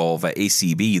part of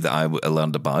ACB that I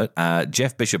learned about.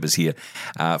 Jeff Bishop is here,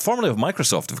 formerly of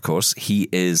Microsoft, of course. He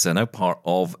is now part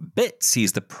of BITS.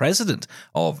 He's the president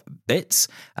of BITS,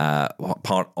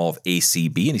 part of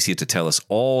ACB, and he's here to tell us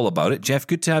all about it. Jeff,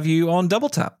 good to have you on Double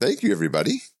Tap. Thank you,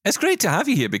 everybody. It's great to have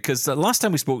you here, because the last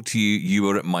time we spoke to you, you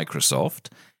were at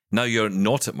Microsoft. Now you're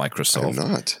not at Microsoft.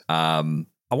 I'm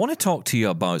not. I want to talk to you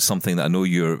about something that I know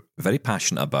you're very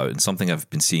passionate about and something I've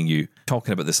been seeing you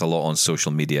talking about this a lot on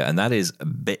social media, and that is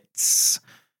BITS.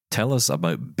 Tell us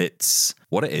about BITS,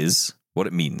 what it is, what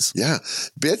it means. Yeah.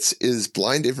 BITS is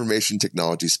Blind Information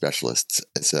Technology Specialists.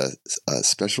 It's a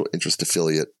special interest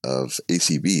affiliate of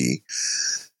ACB.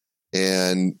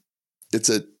 And it's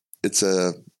an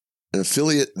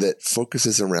affiliate that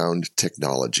focuses around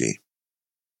technology.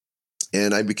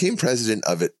 And I became president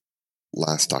of it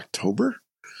last October.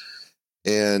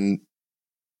 And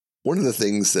one of the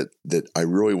things that I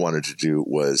really wanted to do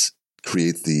was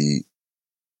create the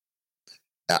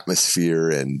atmosphere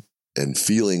and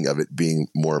feeling of it being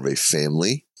more of a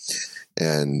family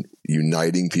and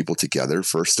uniting people together,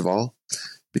 first of all,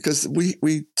 because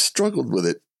we struggled with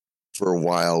it for a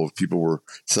while.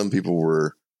 Some people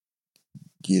were,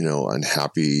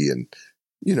 unhappy and,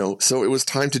 so it was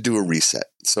time to do a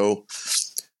reset. So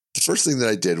the first thing that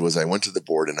I did was I went to the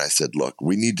board and I said, look,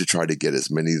 we need to try to get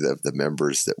as many of the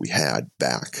members that we had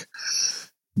back,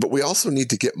 but we also need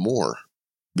to get more,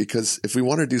 because if we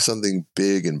want to do something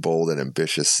big and bold and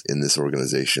ambitious in this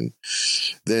organization,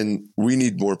 then we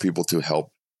need more people to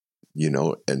help,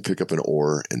 and pick up an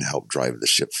oar and help drive the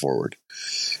ship forward.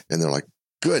 And they're like,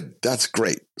 good, that's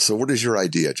great. So what is your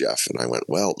idea, Jeff? And I went,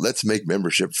 well, let's make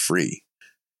membership free.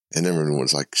 And everyone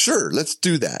was like, sure, let's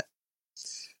do that.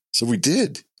 So we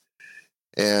did.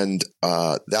 And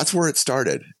that's where it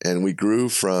started. And we grew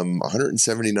from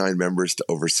 179 members to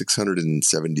over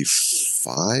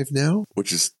 675 now,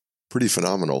 which is pretty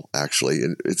phenomenal, actually.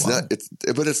 And it's wow.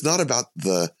 It's not about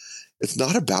the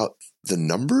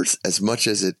numbers as much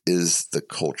as it is the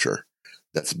culture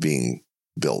that's being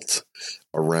built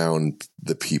around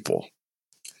the people.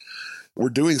 We're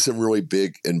doing some really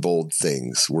big and bold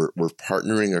things. We're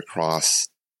partnering across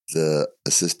the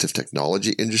assistive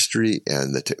technology industry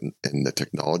and the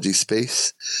technology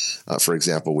space. For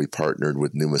example, we partnered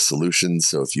with Numa Solutions.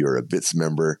 So if you're a BITS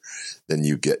member, then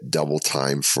you get double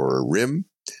time for RIM.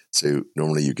 So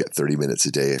normally you get 30 minutes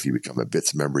a day. If you become a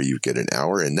BITS member, you get an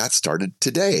hour, and that started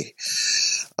today.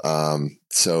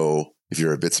 So if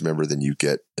you're a BITS member, then you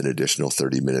get an additional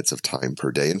 30 minutes of time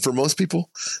per day. And for most people,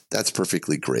 that's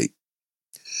perfectly great.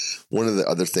 One of the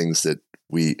other things that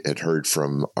we had heard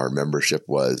from our membership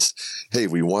was, hey,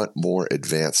 we want more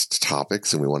advanced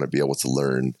topics and we want to be able to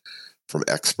learn from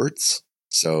experts.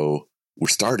 So we're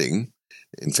starting,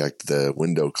 in fact, the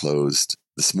window closed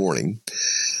this morning,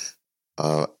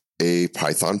 a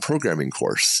Python programming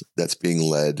course that's being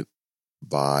led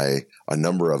by a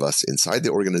number of us inside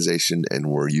the organization, and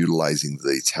we're utilizing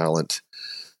the talent.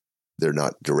 They're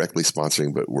not directly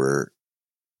sponsoring, but we're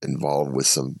involved with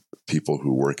some people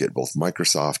who work at both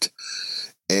Microsoft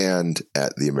and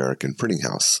at the American Printing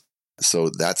House.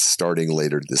 So that's starting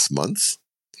later this month.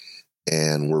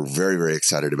 And we're very, very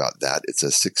excited about that. It's a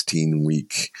 16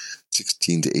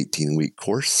 to 18 week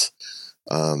course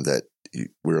that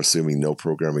we're assuming no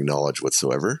programming knowledge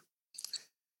whatsoever.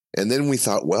 And then we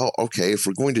thought, well, okay, if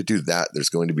we're going to do that, there's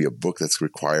going to be a book that's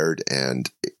required, and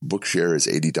Bookshare is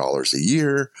 $80 a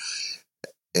year.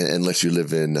 And unless you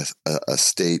live in a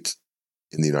state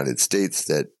in the United States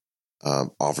that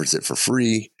offers it for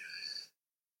free.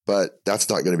 But that's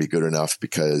not going to be good enough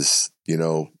because,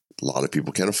 a lot of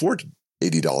people can't afford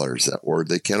 $80, or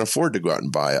they can't afford to go out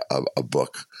and buy a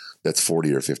book that's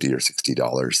 $40 or $50 or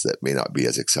 $60 that may not be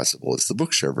as accessible as the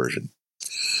Bookshare version.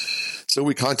 So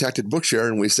we contacted Bookshare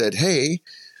and we said, hey,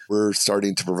 we're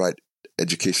starting to provide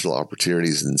educational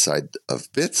opportunities inside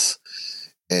of BITS,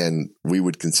 and we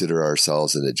would consider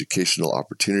ourselves an educational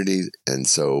opportunity. And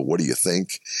so what do you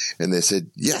think? And they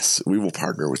said, yes, we will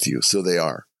partner with you. So they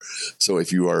are. So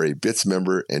if you are a BITS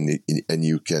member and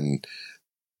you can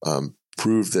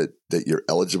prove that you're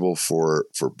eligible for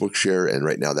Bookshare, and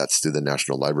right now that's through the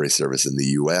National Library Service in the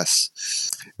U.S.,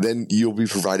 then you'll be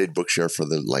provided Bookshare for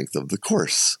the length of the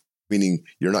course, meaning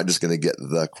you're not just going to get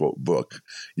the, quote, book,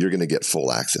 you're going to get full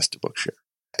access to Bookshare.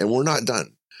 And we're not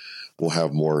done. We'll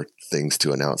have more things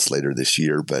to announce later this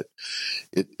year, but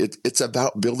it's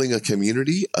about building a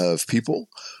community of people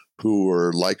who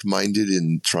are like-minded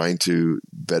in trying to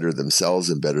better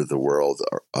themselves and better the world,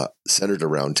 centered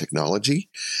around technology.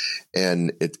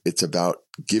 And it's about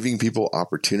giving people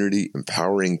opportunity,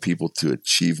 empowering people to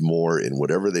achieve more in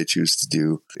whatever they choose to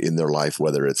do in their life,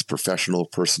 whether it's professional,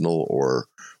 personal, or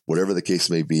whatever the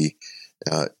case may be,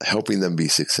 helping them be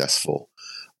successful.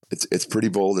 It's pretty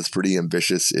bold. It's pretty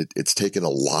ambitious. It's taken a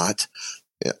lot.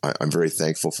 I'm very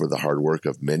thankful for the hard work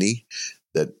of many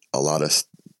that allowed us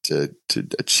to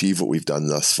achieve what we've done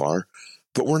thus far.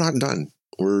 But we're not done.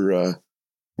 We're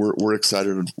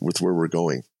excited with where we're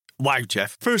going. Wow,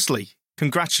 Jeff. Firstly,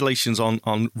 congratulations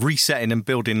on resetting and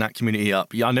building that community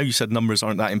up. Yeah, I know you said numbers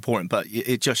aren't that important, but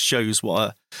it just shows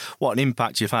what an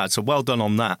impact you've had. So well done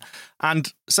on that.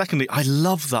 And secondly, I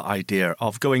love that idea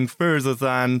of going further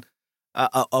than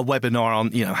a webinar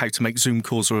on, how to make Zoom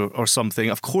calls or something.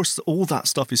 Of course, all that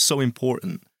stuff is so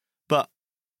important, but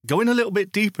going a little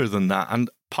bit deeper than that and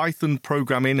Python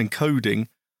programming and coding,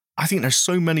 I think there's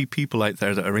so many people out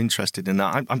there that are interested in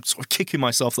that. I'm sort of kicking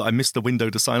myself that I missed the window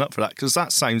to sign up for that, because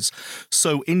that sounds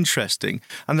so interesting.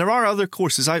 And there are other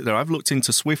courses out there. I've looked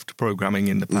into Swift programming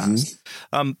in the past.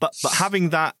 But having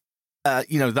that,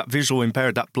 that visual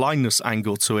impaired, that blindness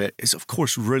angle to it is, of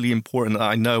course, really important. That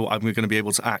I know I'm going to be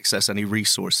able to access any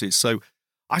resources. So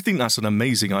I think that's an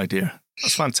amazing idea.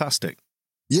 That's fantastic.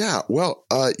 Yeah. Well,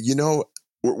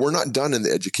 we're not done in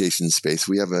the education space.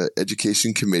 We have an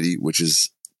education committee, which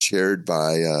is chaired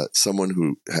by someone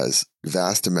who has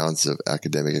vast amounts of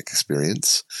academic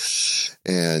experience,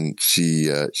 and she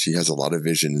has a lot of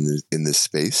vision in this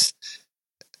space,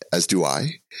 as do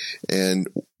I. And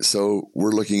so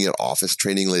we're looking at office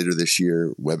training later this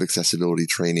year, web accessibility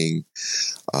training,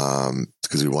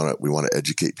 because we want to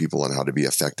educate people on how to be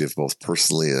effective both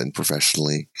personally and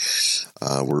professionally.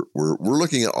 We're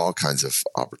looking at all kinds of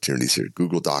opportunities here.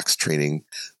 Google Docs training,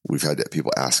 we've had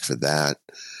people ask for that.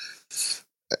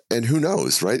 And who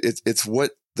knows, right? It's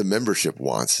what the membership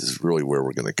wants is really where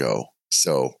we're going to go.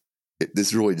 So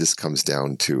this really just comes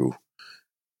down to,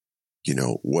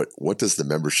 what does the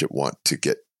membership want to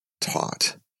get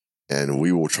taught? And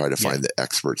we will try to find the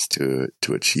experts to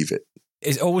achieve it.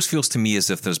 It always feels to me as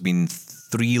if there's been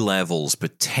 3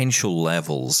 potential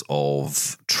levels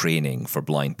of training for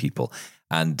blind people.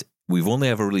 And we've only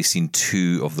ever really seen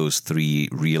 2 of those 3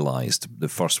 realized. The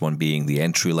first one being the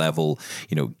entry level,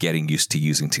 getting used to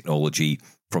using technology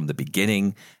from the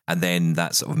beginning. And then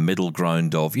that sort of middle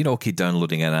ground of,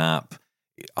 downloading an app,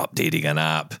 updating an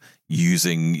app,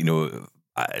 using,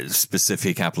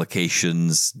 specific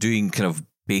applications, doing kind of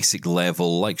basic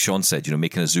level, like Sean said,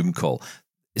 making a Zoom call.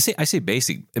 I say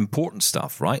basic, important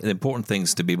stuff, right? The important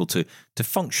things to be able to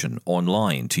function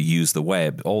online, to use the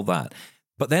web, all that.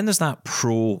 But then there's that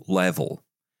pro level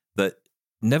that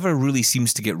never really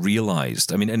seems to get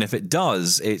realized. I mean, and if it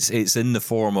does, it's in the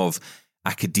form of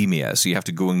academia. So you have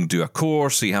to go and do a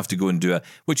course, so you have to go and do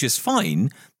which is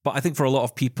fine. But I think for a lot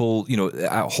of people,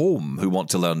 at home who want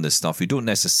to learn this stuff, who don't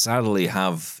necessarily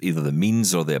have either the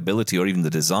means or the ability or even the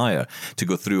desire to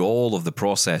go through all of the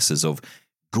processes of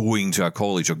going to a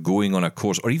college or going on a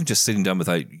course or even just sitting down with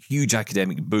a huge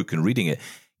academic book and reading it,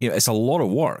 it's a lot of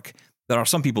work. There are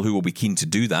some people who will be keen to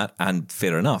do that, and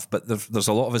fair enough, but there's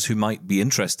a lot of us who might be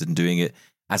interested in doing it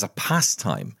as a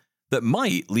pastime that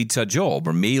might lead to a job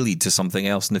or may lead to something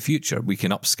else in the future. We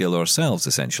can upskill ourselves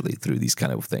essentially through these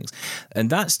kind of things. And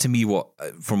that's, to me,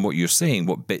 from what you're saying,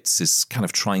 what BITS is kind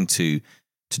of trying to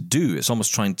do. It's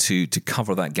almost trying to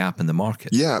cover that gap in the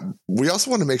market. Yeah. We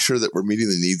also want to make sure that we're meeting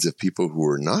the needs of people who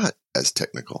are not as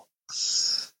technical.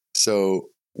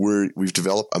 So we've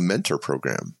developed a mentor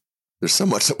program. There's so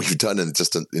much that we've done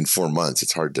in 4 months.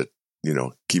 It's hard to,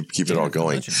 keep it all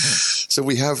going. Imagine, So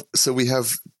we have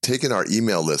taken our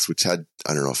email list, which had,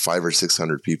 500 or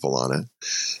 600 people on it.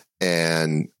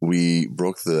 And we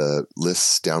broke the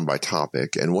lists down by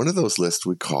topic. And one of those lists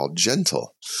we called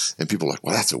Gentle. And people are like,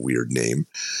 well, that's a weird name.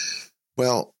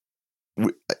 Well,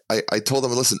 I told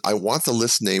them, listen, I want the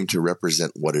list name to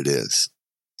represent what it is.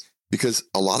 Because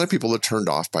a lot of people are turned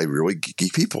off by really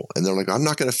geeky people. And they're like, I'm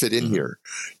not going to fit in here.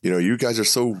 You guys are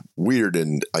so weird.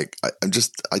 And I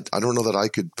don't know that I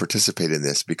could participate in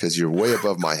this because you're way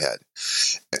above my head.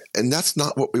 And that's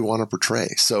not what we want to portray.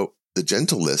 So the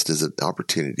Gentle list is an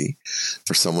opportunity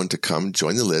for someone to come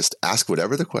join the list, ask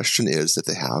whatever the question is that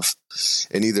they have,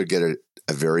 and either get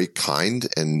a very kind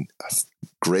and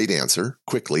great answer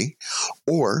quickly,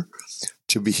 or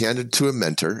to be handed to a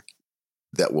mentor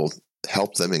that will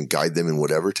help them and guide them in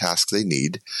whatever task they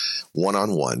need,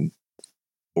 one-on-one,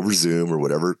 over Zoom or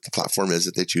whatever the platform is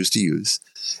that they choose to use,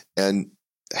 and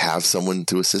have someone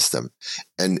to assist them.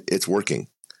 And it's working.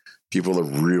 People are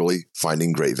really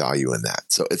finding great value in that.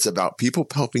 So it's about people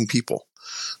helping people.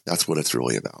 That's what it's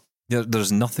really about.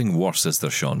 There's nothing worse, is there,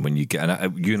 Sean, when you get,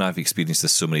 and you and I have experienced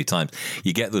this so many times,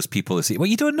 you get those people that say, well,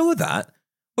 you don't know that.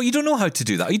 Well, you don't know how to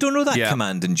do that. You don't know that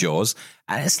command in JAWS.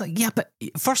 And it's like, but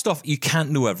first off, you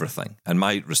can't know everything. And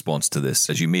my response to this,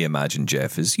 as you may imagine,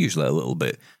 Jeff, is usually a little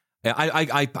bit,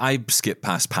 I skip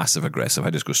past passive aggressive. I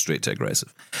just go straight to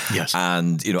aggressive. Yes.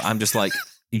 And, I'm just like,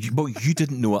 well, you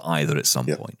didn't know it either at some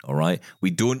point, all right? We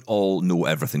don't all know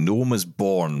everything. No one was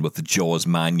born with the JAWS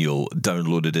manual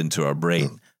downloaded into our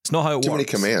brain. It's not how it works. Too many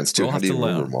commands, too. How do you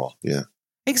remember them all? Yeah.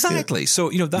 Exactly. So,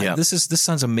 this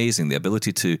sounds amazing. The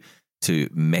ability to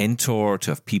mentor,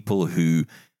 to have people who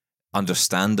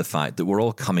understand the fact that we're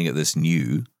all coming at this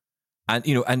new.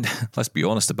 And let's be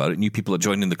honest about it, new people are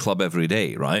joining the club every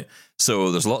day, right? So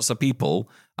there's lots of people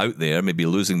out there maybe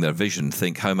losing their vision,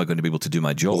 think, how am I going to be able to do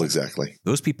my job? Well, exactly.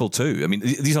 Those people too. I mean,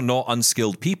 these are not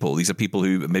unskilled people. These are people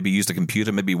who maybe used a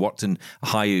computer, maybe worked in a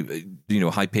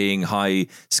high-paying,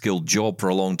 high-skilled job for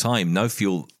a long time, now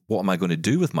feel, what am I going to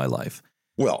do with my life?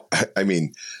 Well, I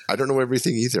mean, I don't know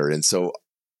everything either. And so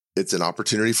it's an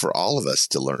opportunity for all of us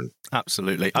to learn.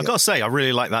 Absolutely. I've got to say, I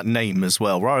really like that name as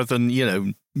well. Rather than,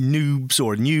 noobs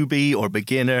or newbie or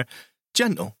beginner,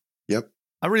 gentle. Yep.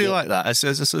 I really like that.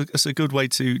 It's a good way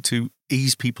to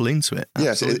ease people into it.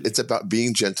 Absolutely. Yes, it's about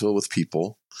being gentle with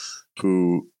people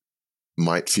who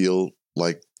might feel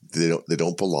like they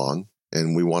don't belong,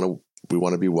 and we want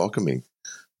to be welcoming,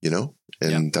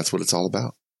 and that's what it's all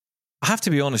about. I have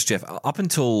to be honest, Jeff, up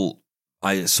until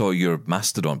I saw your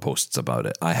Mastodon posts about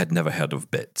it, I had never heard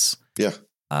of Bits. Yeah.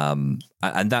 And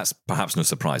that's perhaps no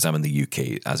surprise. I'm in the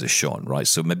UK, as is Sean, right?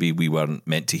 So maybe we weren't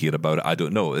meant to hear about it. I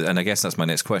don't know. And I guess that's my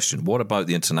next question. What about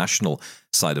the international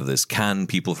side of this? Can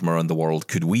people from around the world,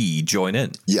 could we join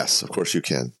in? Yes, of course you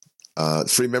can.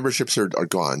 Free memberships are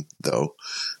gone, though.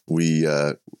 We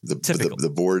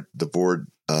the board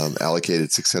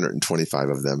allocated 625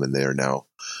 of them, and they are now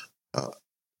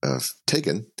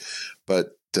taken.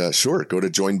 But sure, go to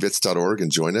joinbits.org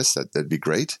and join us. That'd be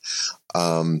great.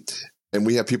 And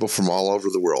we have people from all over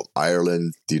the world: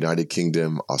 Ireland, the United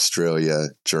Kingdom,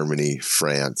 Australia, Germany,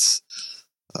 France.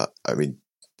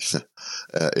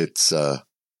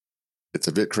 It's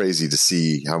a bit crazy to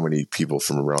see how many people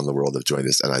from around the world have joined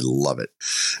us, and I love it.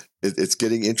 It's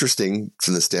getting interesting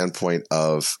from the standpoint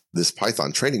of this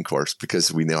Python training course,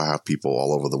 because we now have people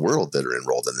all over the world that are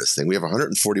enrolled in this thing. We have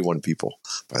 141 people,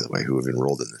 by the way, who have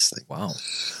enrolled in this thing. Wow.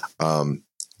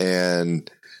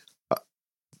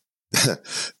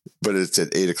 But it's at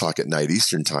 8:00 at night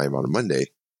Eastern time on a Monday.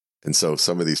 And so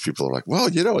some of these people are like, well,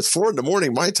 it's 4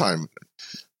 a.m. my time.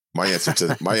 My answer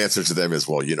to them is,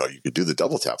 well, you could do the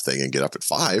double tap thing and get up at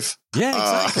 5.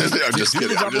 Yeah, exactly. I'm just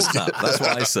kidding. That's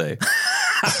what I say.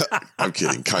 I'm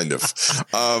kidding, kind of.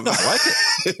 I like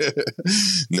it.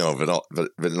 No,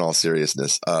 but in all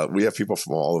seriousness, we have people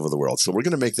from all over the world. So we're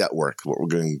going to make that work. What we're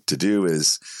going to do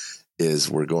is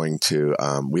we're going to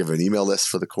we have an email list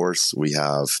for the course. We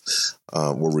have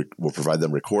we'll provide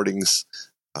them recordings.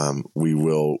 We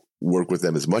will work with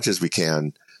them as much as we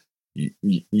can,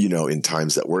 in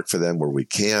times that work for them where we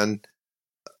can.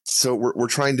 So we're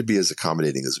trying to be as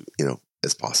accommodating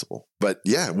as possible. But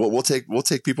yeah, we'll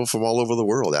take people from all over the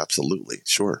world. Absolutely,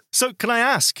 sure. So can I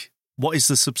ask, what is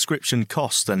the subscription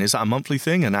cost then? Is that a monthly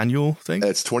thing, an annual thing?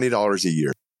 It's $20 a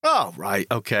year. Oh, right.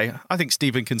 Okay. I think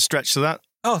Stephen can stretch to that.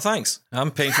 Oh, thanks. I'm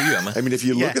paying for you, Emma. I mean, if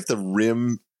you look at the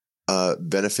RIM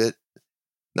benefit,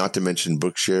 not to mention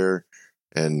Bookshare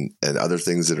and other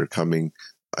things that are coming,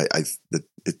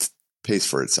 it pays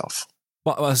for itself.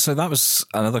 Well, so that was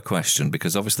another question,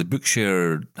 because obviously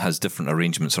Bookshare has different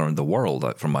arrangements around the world,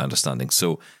 from my understanding.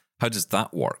 So how does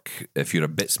that work? If you're a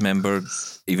Bits member,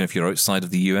 even if you're outside of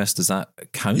the US, does that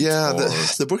count? Yeah,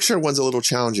 the Bookshare one's a little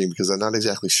challenging, because I'm not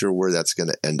exactly sure where that's going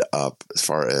to end up as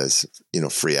far as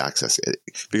free access.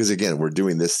 Because again, we're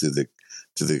doing this to the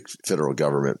federal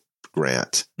government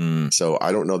grant, so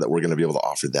I don't know that we're going to be able to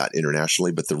offer that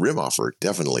internationally. But the RIM offer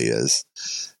definitely is,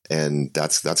 and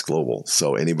that's global.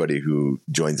 So anybody who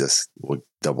joins us will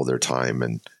double their time,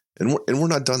 and we're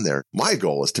not done there. My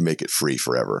goal is to make it free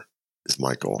forever. Is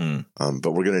my goal.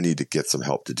 But we're going to need to get some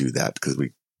help to do that, because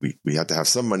we have to have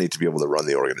some money to be able to run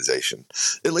the organization,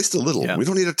 at least a little. Yeah. We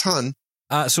don't need a ton.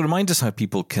 So remind us how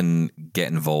people can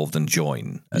get involved and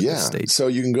join at this stage. So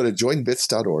you can go to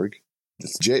joinbits.org.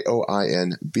 It's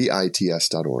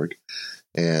joinbits.org.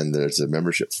 And there's a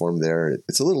membership form there.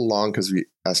 It's a little long because we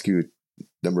ask you a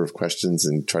number of questions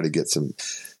and try to get some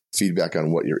feedback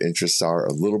on what your interests are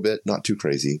a little bit, not too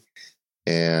crazy.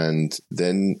 And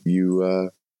then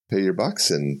you pay your bucks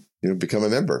and become a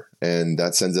member, and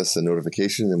that sends us a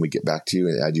notification, and we get back to you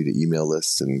and add you to email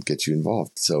lists and get you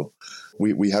involved. So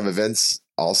we have events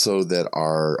also that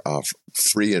are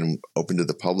free and open to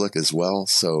the public as well.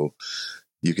 So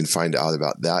you can find out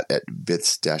about that at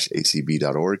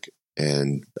bits-acb.org,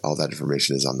 and all that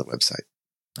information is on the website.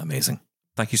 Amazing.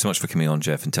 Thank you so much for coming on,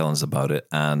 Jeff, and telling us about it.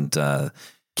 And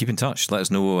keep in touch. Let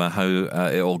us know how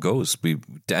it all goes.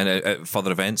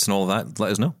 Further events and all of that,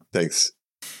 let us know. Thanks.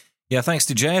 Yeah, thanks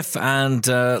to Jeff. And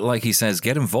like he says,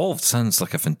 get involved. Sounds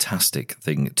like a fantastic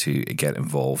thing to get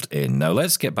involved in. Now,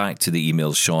 let's get back to the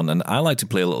emails, Sean. And I like to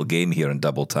play a little game here in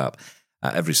Double Tap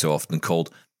every so often called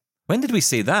When did we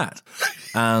say that?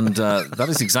 And that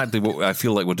is exactly what I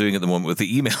feel like we're doing at the moment with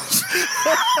the emails.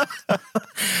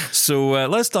 So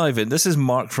let's dive in. This is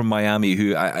Mark from Miami,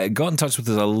 who I got in touch with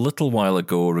us a little while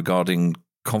ago regarding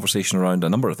conversation around a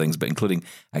number of things, but including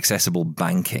accessible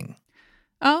banking.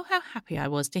 Oh, how happy I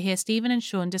was to hear Stephen and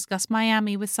Sean discuss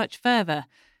Miami with such fervour.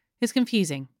 It's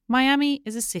confusing. Miami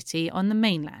is a city on the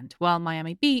mainland, while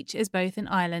Miami Beach is both an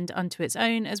island unto its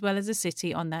own as well as a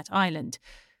city on that island.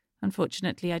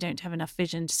 Unfortunately, I don't have enough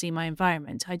vision to see my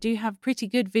environment. I do have pretty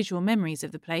good visual memories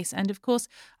of the place, and of course,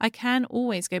 I can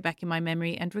always go back in my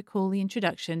memory and recall the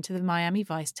introduction to the Miami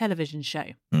Vice television show.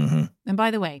 Mm-hmm. And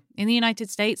by the way, in the United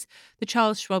States, the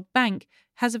Charles Schwab Bank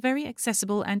has a very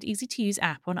accessible and easy-to-use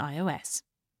app on iOS.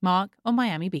 Mark on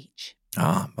Miami Beach.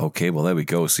 Ah, okay. Well, there we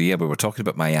go. So, yeah, we were talking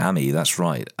about Miami. That's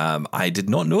right. I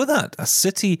did not know that. A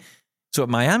city. So,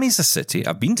 Miami's a city.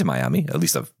 I've been to Miami. At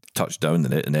least I've touched down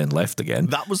in it and then left again.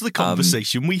 That was the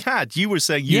conversation we had. You were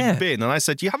saying you'd been, and I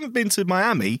said, you haven't been to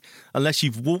Miami unless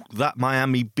you've walked that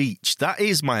Miami Beach. That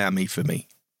is Miami for me.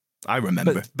 I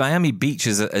remember. But Miami Beach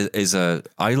is a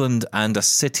island and a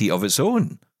city of its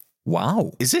own.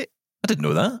 Wow. Is it? I didn't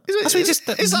know that. Is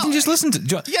it? You just listen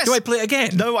to. Yes. Do I play it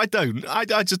again? No, I don't. I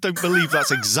just don't believe that's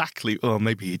exactly. Oh,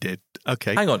 maybe he did.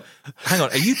 Okay. Hang on.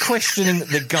 Are you questioning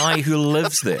the guy who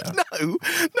lives there? No.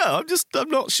 I'm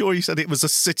not sure he said it was a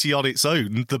city on its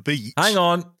own, the beach. Hang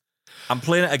on. I'm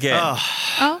playing it again.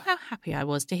 Oh, how happy I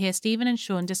was to hear Stephen and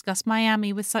Sean discuss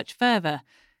Miami with such fervour.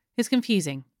 It's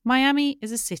confusing. Miami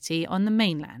is a city on the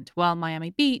mainland, while Miami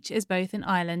Beach is both an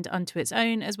island unto its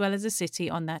own as well as a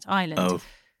city on that island. Oh.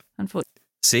 Unfortunately.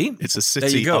 See? It's a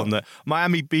city on the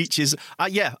Miami Beach is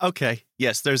yeah, okay.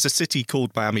 Yes, there's a city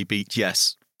called Miami Beach.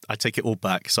 Yes. I take it all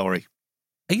back, sorry.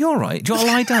 Are you all right? Do you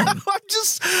want to lie down?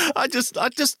 I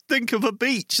just think of a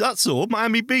beach, that's all.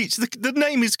 Miami Beach. The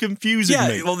name is confusing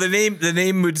me. Yeah, well the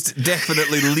name would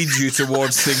definitely lead you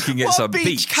towards thinking it's a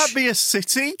beach. Can't be a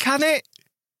city, can it?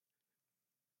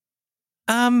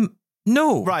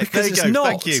 No, right, there you go. Not.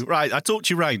 Thank you. Right, I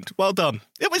talked you round. Well done.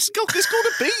 It's called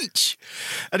a beach.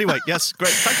 Anyway, yes,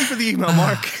 great. Thank you for the email,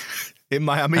 Mark, in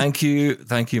Miami. Thank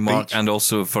you, Mark, Beach. and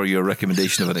also for your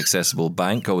recommendation of an accessible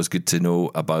bank. Always good to know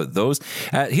about those.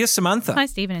 Here's Samantha. Hi,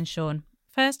 Stephen and Sean.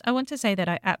 First, I want to say that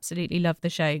I absolutely love the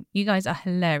show. You guys are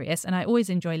hilarious, and I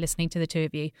always enjoy listening to the two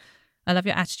of you. I love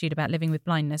your attitude about living with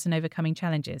blindness and overcoming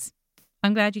challenges.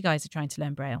 I'm glad you guys are trying to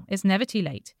learn Braille. It's never too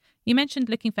late. You mentioned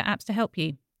looking for apps to help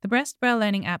you. The best Braille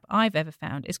learning app I've ever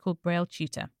found is called Braille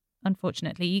Tutor.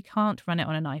 Unfortunately, you can't run it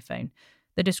on an iPhone.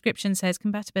 The description says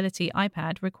compatibility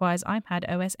iPad requires iPad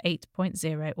OS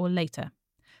 8.0 or later.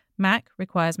 Mac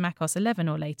requires macOS 11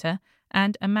 or later,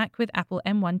 and a Mac with Apple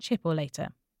M1 chip or later.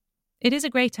 It is a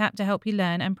great app to help you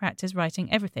learn and practice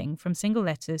writing everything from single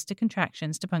letters to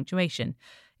contractions to punctuation.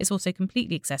 It's also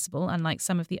completely accessible, unlike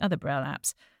some of the other Braille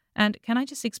apps. And can I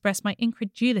just express my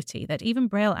incredulity that even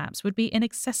Braille apps would be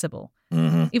inaccessible?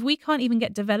 Mm-hmm. If we can't even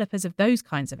get developers of those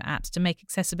kinds of apps to make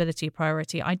accessibility a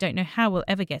priority, I don't know how we'll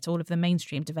ever get all of the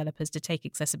mainstream developers to take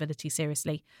accessibility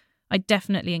seriously. I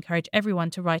definitely encourage everyone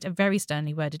to write a very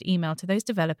sternly worded email to those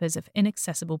developers of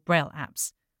inaccessible Braille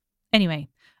apps. Anyway,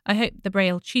 I hope the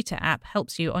Braille Tutor app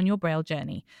helps you on your Braille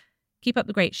journey. Keep up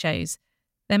the great shows.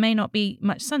 There may not be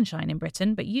much sunshine in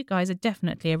Britain, but you guys are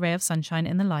definitely a ray of sunshine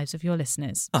in the lives of your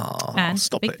listeners. Oh, and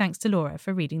big thanks to Laura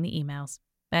for reading the emails.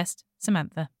 Best,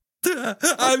 Samantha.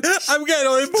 I'm getting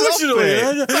all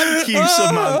emotional. Thank you,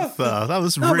 Samantha. That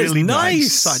was really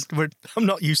nice. I'm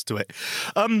not used to it.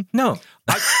 No.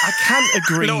 I can't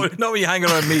agree. Not when you hang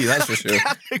around me, that's for sure. I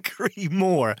can't agree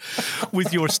more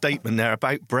with your statement there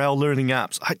about Braille learning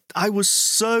apps. I was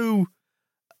so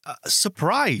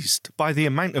surprised by the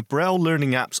amount of Braille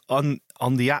learning apps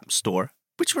on the App Store,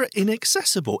 which were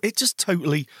inaccessible. It just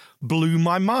totally blew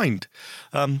my mind.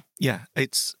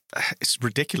 It's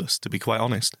ridiculous, to be quite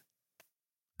honest.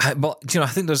 But, I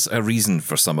think there's a reason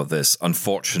for some of this.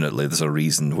 Unfortunately, there's a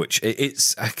reason, which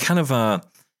it's a kind of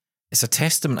it's a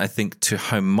testament, I think, to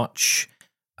how much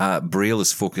Braille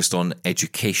is focused on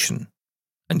education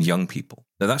and young people.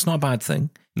 Now, that's not a bad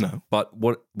thing. No. But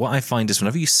what I find is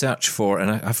whenever you search for,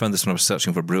 and I found this when I was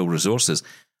searching for Braille resources,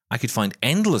 I could find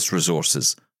endless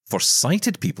resources for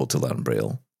sighted people to learn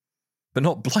Braille, but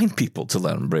not blind people to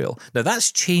learn Braille. Now,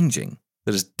 that's changing.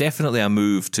 There is definitely a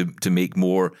move to make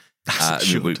more. Of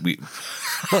course,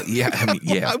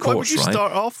 Why would you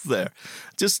start off there?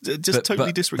 Just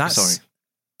totally disregard. Sorry.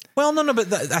 Well, no,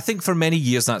 but I think for many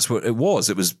years that's what it was.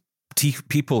 It was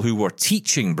people who were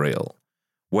teaching Braille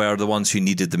were the ones who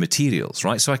needed the materials,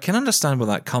 right? So I can understand where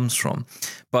that comes from,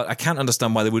 but I can't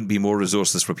understand why there wouldn't be more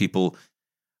resources for people.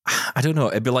 I don't know.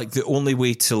 It'd be like the only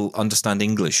way to understand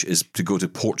English is to go to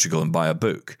Portugal and buy a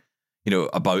book,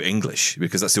 about English,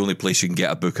 because that's the only place you can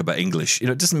get a book about English.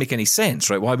 It doesn't make any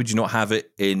sense, right? Why would you not have it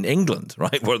in England,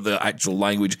 right, where the actual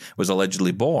language was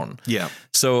allegedly born? Yeah.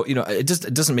 So,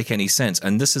 it doesn't make any sense.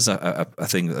 And this is a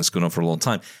thing that's going on for a long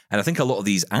time. And I think a lot of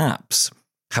these apps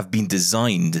have been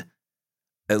designed,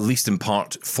 at least in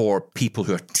part, for people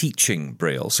who are teaching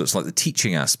Braille. So it's like the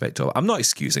teaching aspect of it. I'm not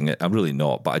excusing it. I'm really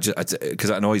not. But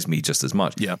because it annoys me just as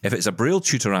much. Yeah. If it's a Braille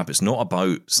tutor app, it's not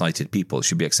about sighted people. It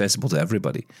should be accessible to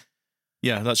everybody.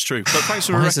 Yeah, that's true. But thanks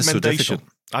for the recommendation. So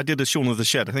I did a Shaun of the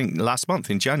Shed, I think last month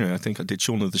in January. I think I did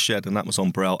Shaun of the Shed, and that was on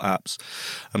Braille apps.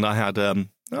 And I had, I'm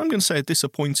going to say, a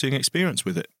disappointing experience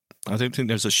with it. I don't think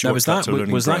there's a shortcut to learning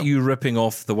Braille. Was that you ripping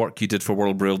off the work you did for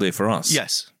World Braille Day for us?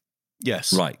 Yes.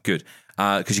 Right, good.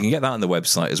 Because you can get that on the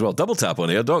website as well,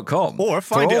 doubletaponair.com. Or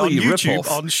find it on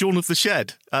YouTube on Shaun of the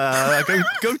Shed.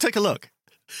 Go take a look.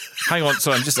 Hang on,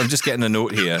 sorry, I'm just getting a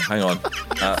note here. Hang on,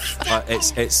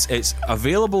 it's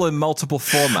available in multiple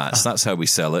formats. That's how we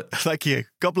sell it. Thank you.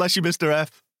 God bless you, Mr.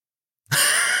 F.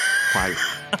 Wow.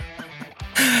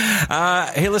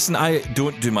 Hey, listen, I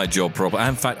don't do my job properly.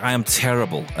 In fact, I am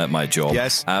terrible at my job.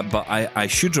 Yes. But I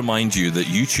should remind you that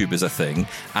YouTube is a thing,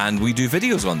 and we do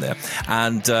videos on there.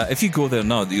 And if you go there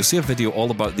now, you'll see a video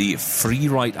all about the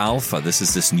FreeWrite Alpha. This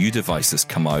is this new device that's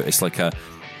come out. It's like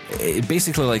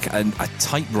basically like a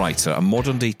typewriter, a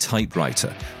modern-day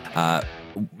typewriter.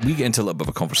 We get into a little bit of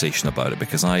a conversation about it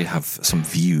because I have some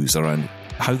views around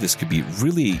how this could be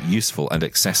really useful and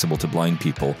accessible to blind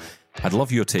people. I'd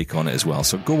love your take on it as well.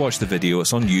 So go watch the video.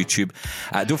 It's on YouTube.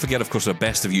 Don't forget, of course, our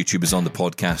best of YouTube is on the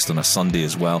podcast on a Sunday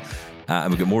as well. And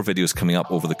we've got more videos coming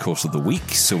up over the course of the week,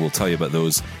 so we'll tell you about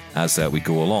those as we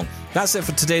go along. That's it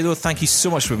for today, though. Thank you so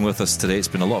much for being with us today. It's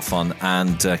been a lot of fun,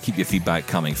 and keep your feedback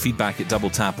coming. Feedback at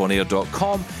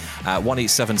doubletaponair.com,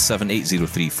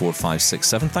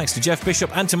 1-877-803-4567. Thanks to Jeff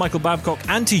Bishop and to Michael Babcock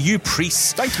and to you,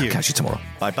 Priest. Thank you. Catch you tomorrow.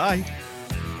 Bye-bye.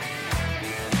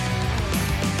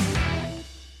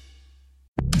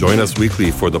 Join us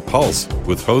weekly for The Pulse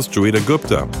with host Joeita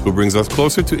Gupta, who brings us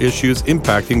closer to issues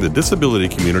impacting the disability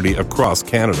community across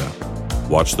Canada.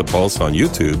 Watch The Pulse on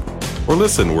YouTube or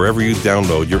listen wherever you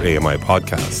download your AMI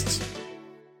podcasts.